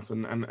just take that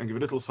and give a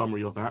little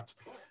summary of that.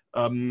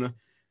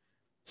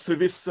 So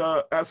this,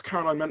 as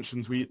Caroline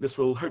mentioned, this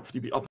will hopefully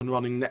be up and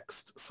running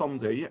next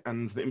Sunday,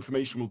 and the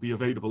information will be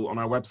available on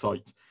our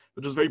website.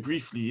 But just very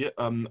briefly,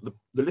 the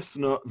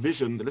listener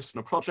vision, the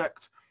listener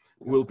project,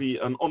 will be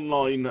an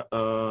online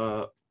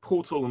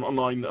portal, an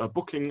online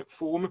booking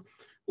form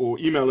or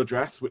email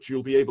address, which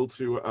you'll be able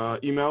to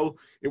email.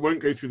 It won't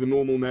go through the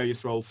normal Mayor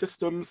Yisrael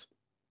systems,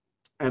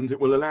 and it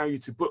will allow you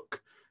to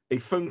book a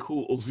phone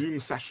call or Zoom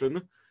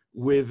session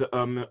with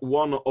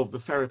one of the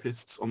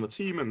therapists on the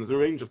team, and there's a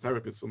range of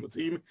therapists on the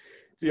team.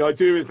 The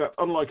idea is that,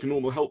 unlike a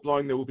normal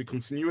helpline, there will be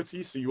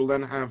continuity, so you will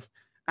then have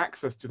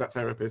access to that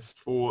therapist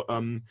for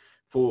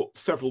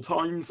several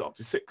times, up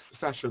to 6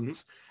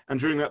 sessions, and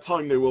during that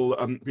time they will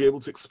be able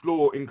to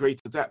explore in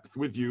greater depth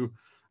with you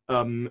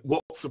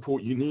what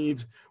support you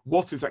need,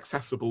 what is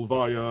accessible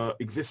via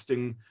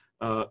existing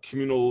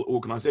communal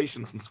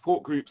organizations and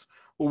support groups,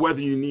 or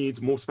whether you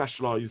need more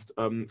specialized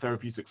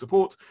therapeutic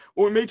support,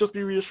 or it may just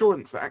be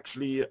reassurance that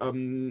actually,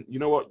 you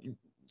know what,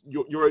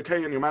 you're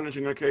okay and you're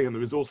managing okay, and the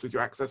resources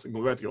you're accessing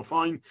already are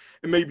fine.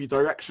 It may be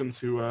direction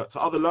to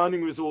other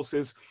learning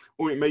resources,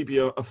 or it may be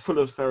a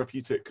fuller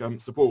therapeutic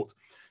support.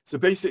 So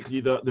basically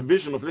the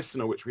vision of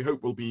Listener, which we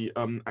hope will be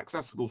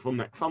accessible from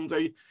next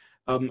Sunday,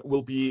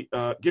 will be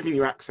giving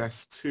you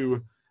access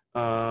to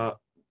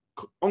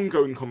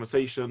ongoing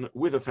conversation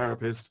with a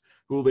therapist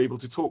who will be able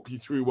to talk you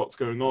through what's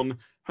going on,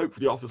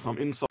 hopefully offer some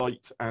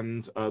insight,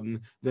 and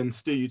then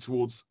steer you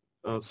towards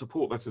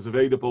support that is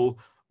available,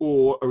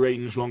 or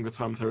arrange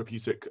longer-term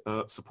therapeutic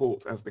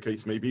support, as the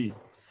case may be.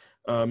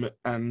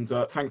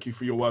 Thank you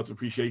for your words of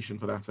appreciation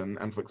for that,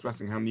 and for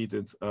expressing how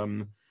needed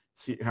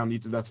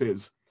that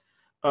is.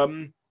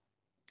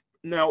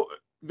 Now,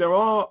 there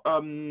are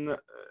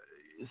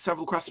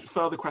several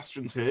further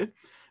questions here.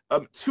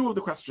 2 of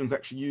the questions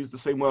actually use the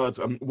same words,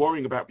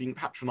 worrying about being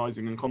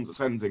patronizing and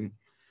condescending.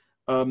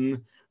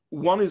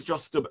 One is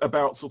just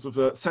about sort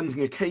of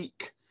sending a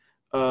cake.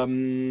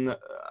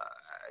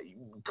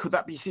 Could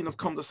that be seen as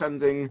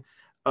condescending?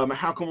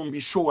 How can one be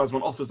sure, as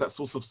one offers that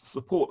sort of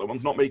support, that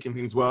one's not making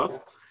things worse?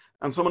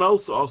 And someone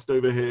else asked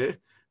over here,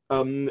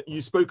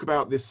 you spoke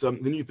about this, the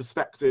new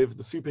perspective,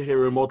 the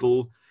superhero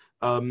model,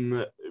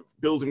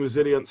 building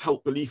resilience,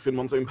 help belief in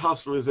one's own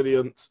personal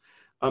resilience.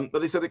 But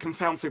they said it can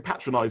sound so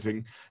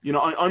patronizing. You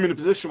know, I'm in a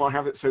position where I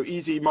have it so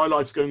easy, my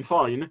life's going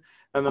fine,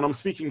 and then I'm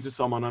speaking to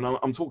someone and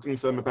I'm talking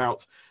to them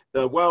about,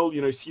 well,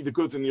 you know, see the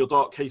good in your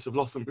dark case of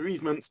loss and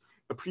bereavement,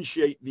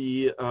 appreciate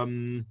the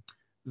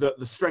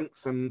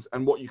strengths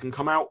and what you can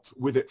come out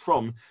with it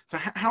from. So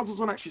how does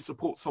one actually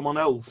support someone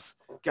else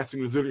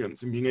getting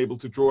resilience and being able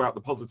to draw out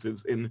the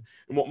positives in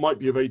what might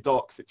be a very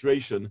dark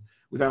situation,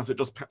 without it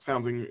just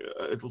sounding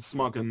a little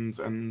smug and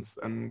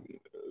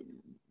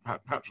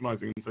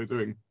patronizing in so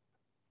doing?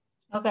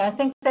 Okay, I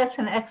think that's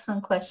an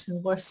excellent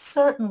question. We're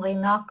certainly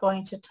not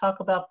going to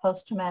talk about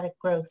post-traumatic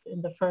growth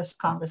in the first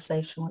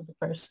conversation with the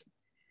person,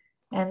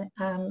 and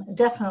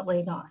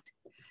definitely not.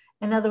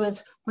 In other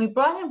words, we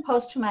brought in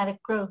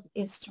post-traumatic growth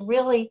is to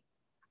really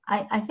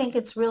I think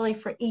it's really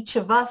for each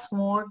of us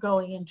when we're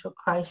going into a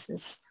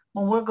crisis,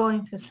 when we're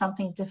going through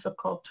something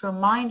difficult, to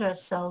remind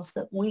ourselves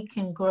that we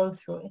can grow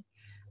through it.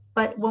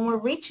 But when we're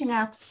reaching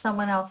out to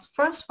someone else,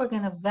 first we're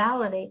going to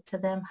validate to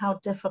them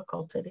how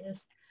difficult it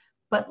is.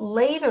 But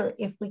later,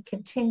 if we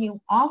continue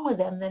on with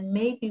them, then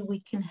maybe we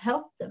can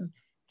help them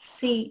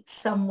see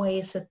some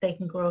ways that they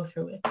can grow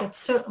through it. But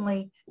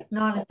certainly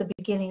not at the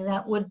beginning.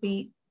 That would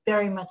be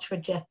very much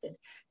rejected.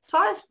 As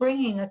far as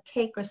bringing a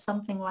cake or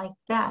something like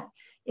that,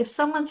 if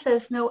someone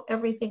says, no,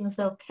 everything's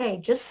okay,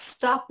 just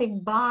stopping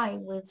by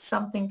with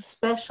something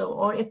special,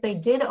 or if they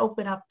did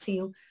open up to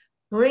you,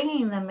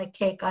 bringing them a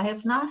cake. I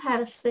have not had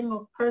a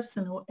single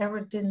person who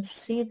ever didn't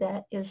see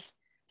that as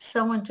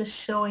someone just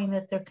showing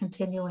that they're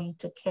continuing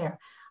to care.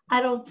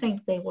 I don't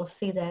think they will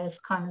see that as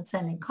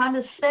condescending.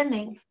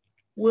 Condescending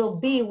will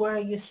be where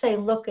you say,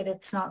 look,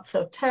 it's not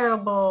so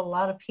terrible. A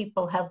lot of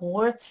people have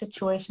worse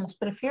situations.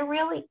 But if you're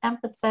really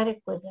empathetic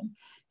with them,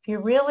 if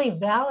you're really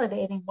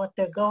validating what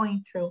they're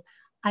going through,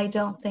 I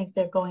don't think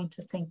they're going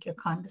to think you're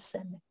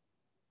condescending.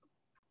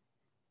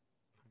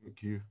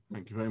 Thank you.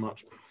 Thank you very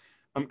much.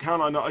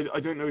 Caroline, I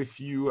don't know if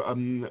you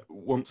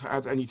want to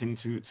add anything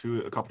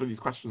to a couple of these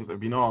questions that have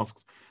been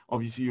asked.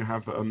 Obviously, you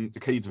have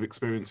decades of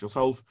experience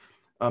yourself,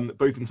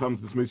 both in terms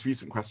of this most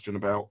recent question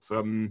about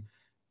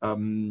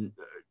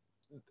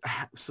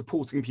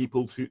supporting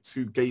people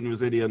to gain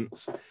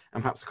resilience,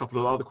 and perhaps a couple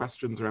of other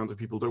questions around if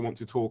people don't want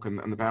to talk and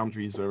the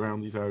boundaries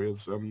around these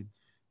areas. I'd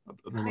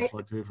very much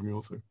like to hear from you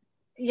also.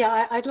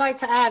 Yeah, I'd like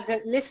to add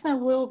that listener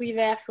will be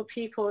there for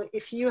people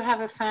if you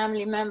have a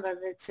family member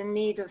that's in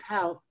need of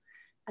help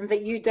and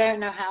that you don't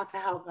know how to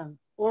help them,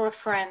 or a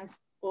friend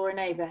or a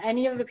neighbor,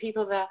 any of the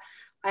people that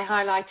I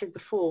highlighted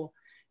before.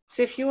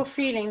 So if you're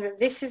feeling that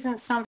this isn't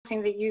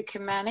something that you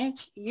can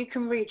manage, you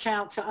can reach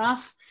out to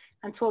us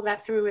and talk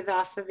that through with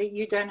us so that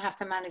you don't have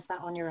to manage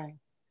that on your own.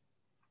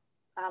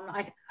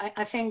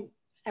 I think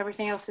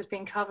everything else has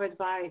been covered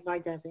by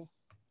Debbie.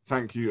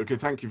 Thank you. Okay,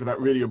 thank you for that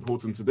really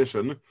important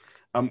addition.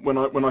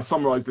 When I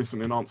summarise this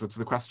in answer to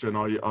the question,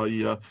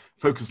 I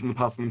focus on the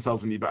person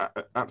themselves in need,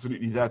 but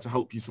absolutely there to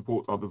help you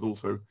support others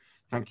also.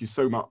 Thank you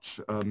so much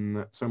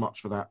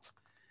for that.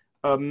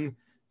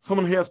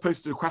 Someone here has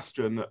posted a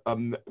question.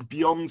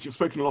 Beyond, you've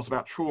spoken a lot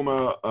about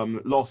trauma,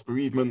 loss,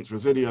 bereavement,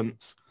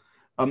 resilience.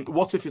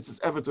 What if it is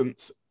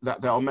evident that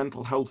there are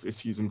mental health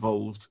issues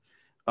involved,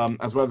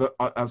 as well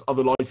as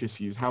other life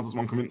issues? How does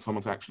one convince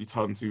someone to actually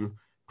turn to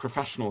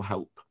professional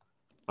help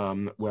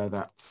where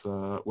that's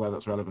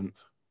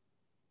relevant?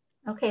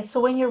 Okay, so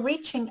when you're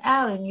reaching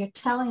out and you're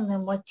telling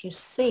them what you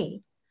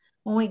see,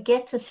 when we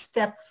get to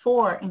step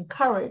 4,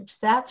 encourage,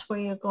 that's where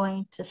you're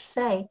going to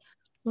say,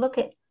 look,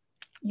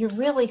 you're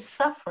really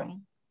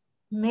suffering.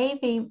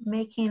 Maybe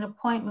making an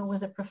appointment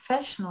with a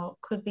professional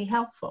could be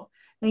helpful.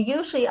 Now,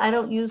 usually I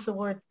don't use the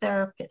word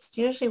therapist.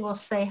 Usually we'll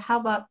say, how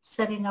about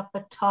setting up a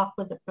talk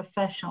with a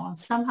professional? And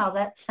somehow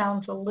that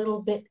sounds a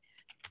little bit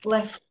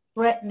less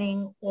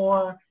threatening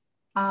or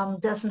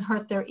doesn't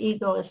hurt their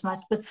ego as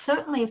much. But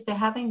certainly if they're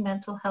having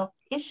mental health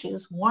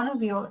issues, one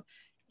of your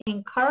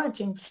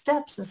encouraging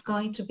steps is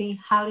going to be,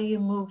 how do you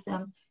move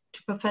them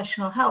to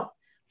professional help?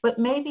 But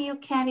maybe you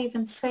can't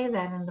even say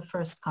that in the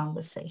first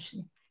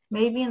conversation.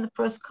 Maybe in the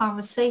first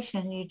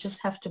conversation, you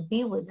just have to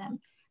be with them.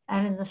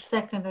 And in the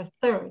second or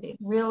third, it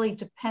really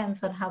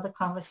depends on how the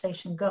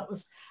conversation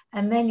goes.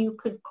 And then you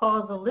could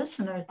call the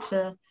listener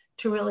to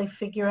really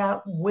figure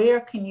out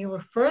where can you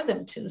refer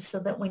them to so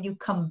that when you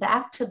come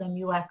back to them,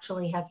 you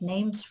actually have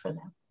names for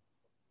them.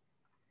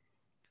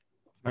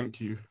 Thank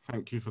you.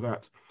 Thank you for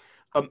that.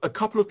 A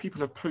couple of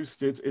people have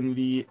posted in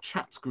the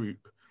chat group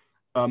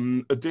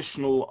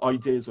additional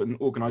ideas and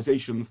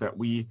organizations that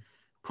we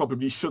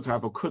probably should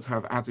have or could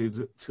have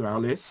added to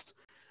our list.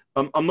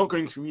 I'm not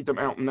going to read them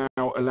out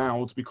now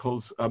aloud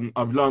because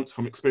I've learnt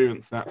from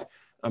experience that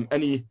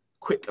any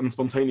quick and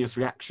spontaneous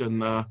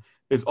reaction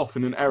is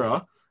often an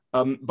error.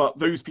 But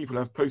those people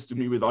have posted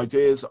me with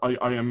ideas. I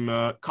am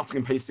cutting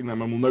and pasting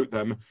them and will note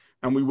them,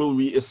 and we will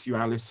reissue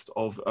our list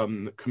of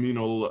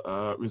communal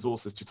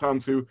resources to turn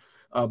to.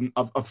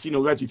 I've seen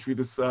already through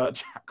this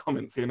chat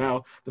comments here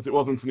now that it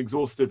wasn't an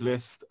exhaustive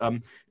list.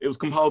 It was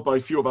compiled by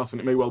a few of us,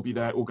 and it may well be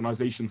their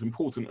organizations,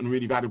 important and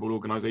really valuable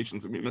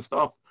organizations, that we missed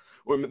off,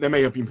 or there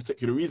may have been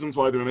particular reasons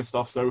why they were missed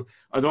off, so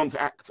I don't want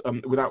to act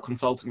without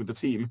consulting with the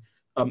team.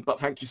 But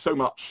thank you so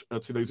much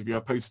to those of you who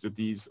have posted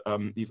these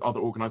other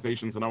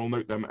organizations, and I will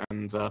note them,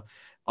 and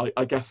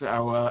I guess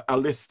our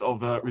list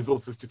of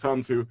resources to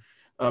turn to,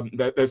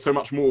 there's so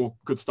much more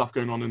good stuff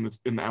going on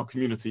in our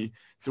community,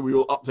 so we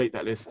will update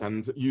that list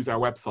and use our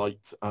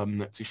website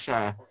to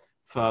share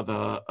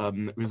further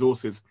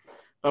resources.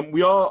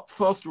 We are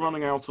fast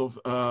running out of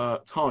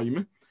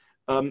time,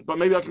 but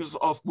maybe I can just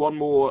ask one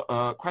more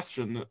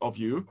question of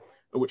you,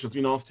 which has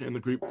been asked here in the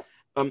group,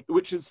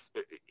 which is,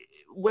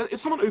 well, if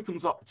someone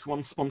opens up to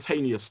one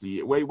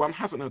spontaneously, where one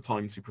hasn't had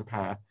time to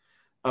prepare,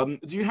 do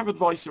you have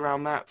advice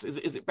around that?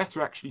 Is it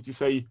better actually to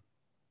say,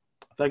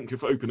 Thank you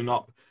for opening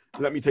up.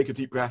 Let me take a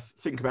deep breath,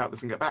 think about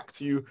this and get back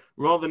to you.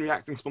 Rather than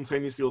reacting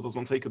spontaneously, or does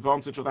one take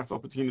advantage of that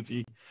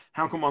opportunity?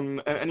 How can one,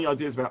 any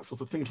ideas about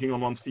sort of thinking on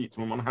one's feet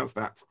when one has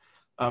that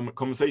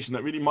conversation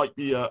that really might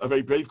be a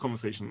very brave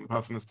conversation that the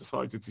person has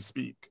decided to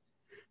speak,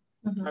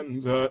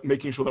 and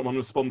making sure that one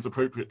responds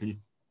appropriately?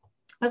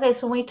 Okay,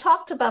 so when we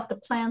talked about the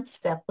plan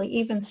step, we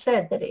even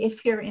said that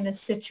if you're in a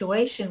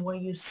situation where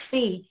you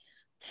see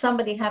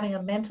somebody having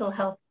a mental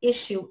health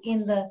issue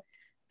in the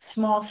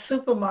small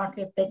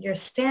supermarket that you're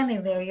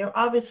standing there, you're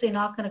obviously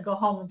not going to go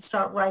home and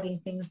start writing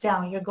things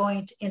down. You're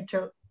going to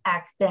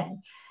interact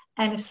then.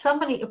 And if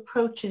somebody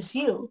approaches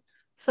you,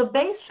 so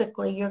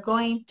basically you're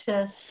going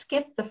to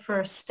skip the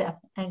first step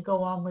and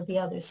go on with the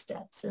other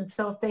steps. And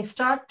so if they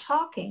start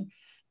talking,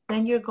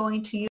 then you're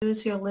going to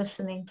use your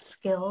listening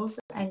skills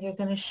and you're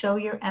going to show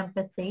your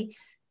empathy,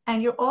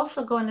 and you're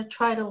also going to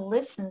try to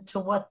listen to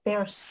what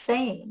they're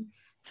saying,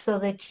 so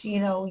that, you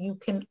know, you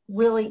can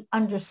really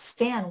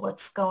understand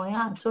what's going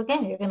on. So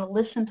again, you're going to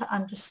listen to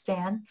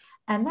understand,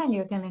 and then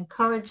you're going to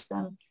encourage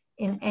them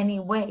in any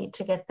way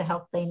to get the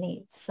help they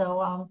need.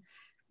 So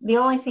the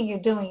only thing you're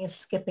doing is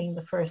skipping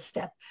the first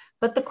step.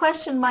 But the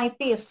question might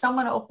be, if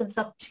someone opens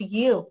up to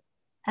you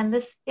and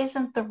this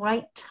isn't the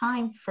right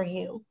time for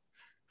you,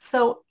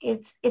 so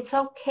it's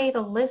okay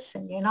to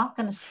listen. You're not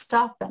going to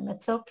stop them.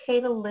 It's okay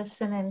to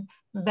listen and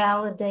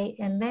validate,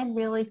 and then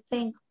really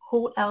think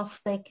who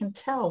else they can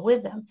tell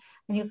with them.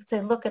 And you can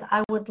say, look,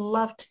 I would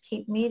love to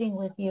keep meeting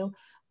with you,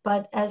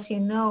 but as you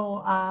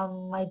know,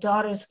 my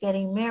daughter's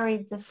getting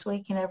married this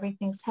week and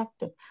everything's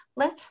hectic.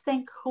 Let's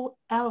think who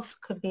else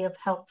could be of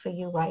help for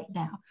you right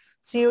now.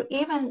 So you're,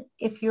 even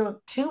if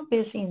you're too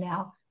busy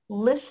now,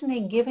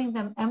 listening, giving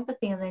them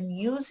empathy, and then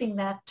using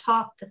that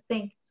talk to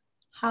think,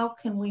 how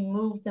can we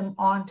move them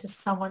on to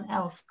someone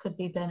else could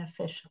be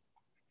beneficial.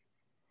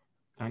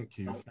 Thank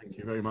you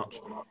very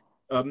much.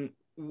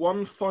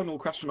 One final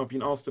question I've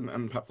been asked,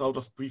 and perhaps I'll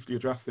just briefly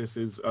address this,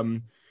 is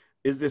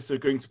listener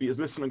going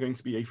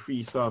to be a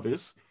free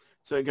service?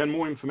 So again,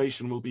 more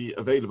information will be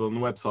available on the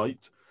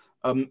website.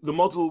 The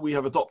model we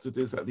have adopted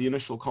is that the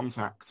initial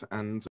contact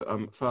and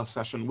first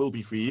session will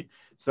be free,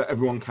 so that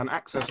everyone can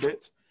access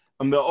it.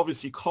 There are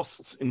obviously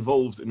costs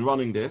involved in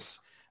running this,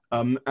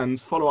 and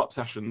follow-up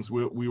sessions,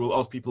 we will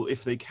ask people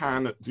if they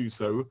can do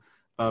so,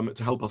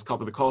 to help us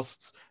cover the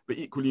costs, but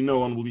equally no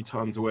one will be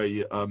turned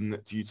away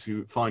due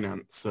to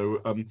finance.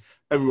 So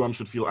everyone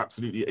should feel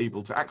absolutely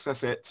able to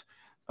access it,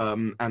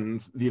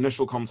 and the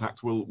initial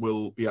contact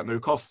will be at no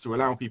cost to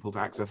allow people to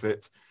access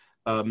it.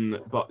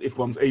 But if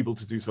one's able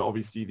to do so,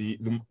 obviously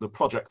the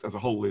project as a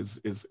whole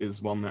is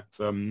one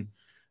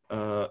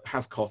that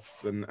has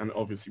costs, and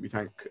obviously we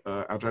thank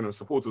our generous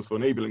supporters for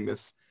enabling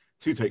this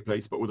to take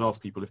place, but would ask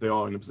people if they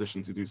are in a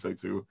position to do so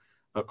to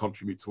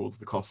contribute towards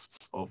the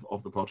costs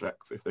of the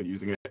project if they're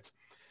using it.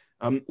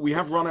 We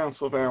have run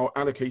out of our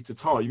allocated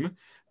time,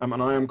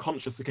 and I am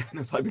conscious again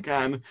as I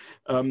began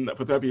that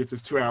for Debbie it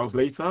is 2 hours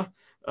later.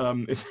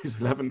 It is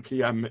 11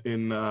 p.m.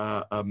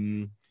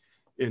 in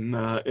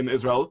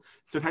Israel.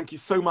 So thank you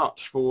so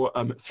much for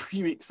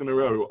 3 weeks in a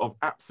row of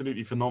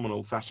absolutely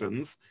phenomenal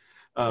sessions.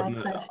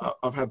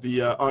 I've had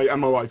I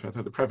and my wife have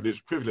had the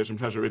privilege and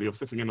pleasure really of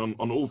sitting in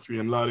on all three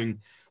and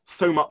learning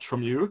so much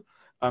from you.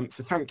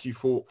 So thank you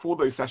for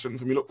those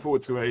sessions, and we look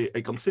forward to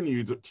a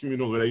continued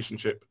communal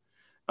relationship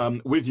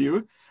with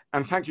you.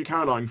 And thank you,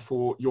 Caroline,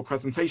 for your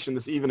presentation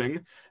this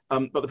evening.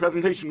 But the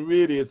presentation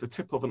really is the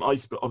tip of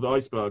the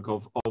iceberg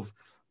of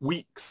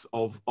weeks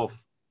of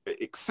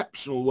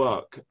exceptional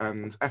work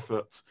and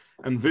effort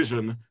and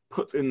vision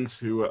put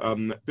into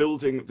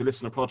building the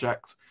Listener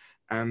Project.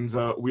 And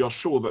we are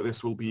sure that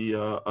this will be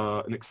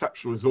an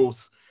exceptional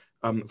resource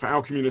for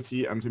our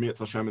community, and to me,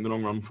 it's Hashem in the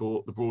long run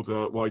for the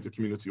broader, wider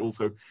community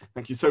also.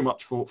 Thank you so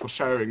much for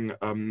sharing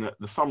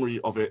the summary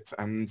of it.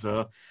 And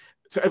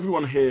to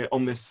everyone here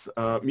on this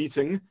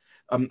meeting,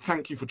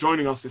 thank you for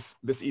joining us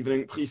this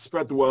evening. Please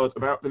spread the word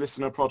about the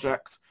Listener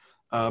Project,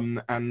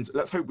 and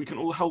let's hope we can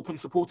all help and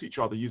support each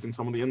other using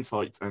some of the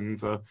insight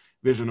and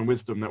vision and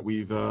wisdom that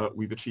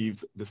we've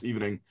achieved this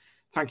evening.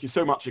 Thank you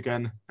so much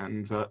again,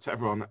 and to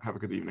everyone, have a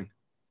good evening.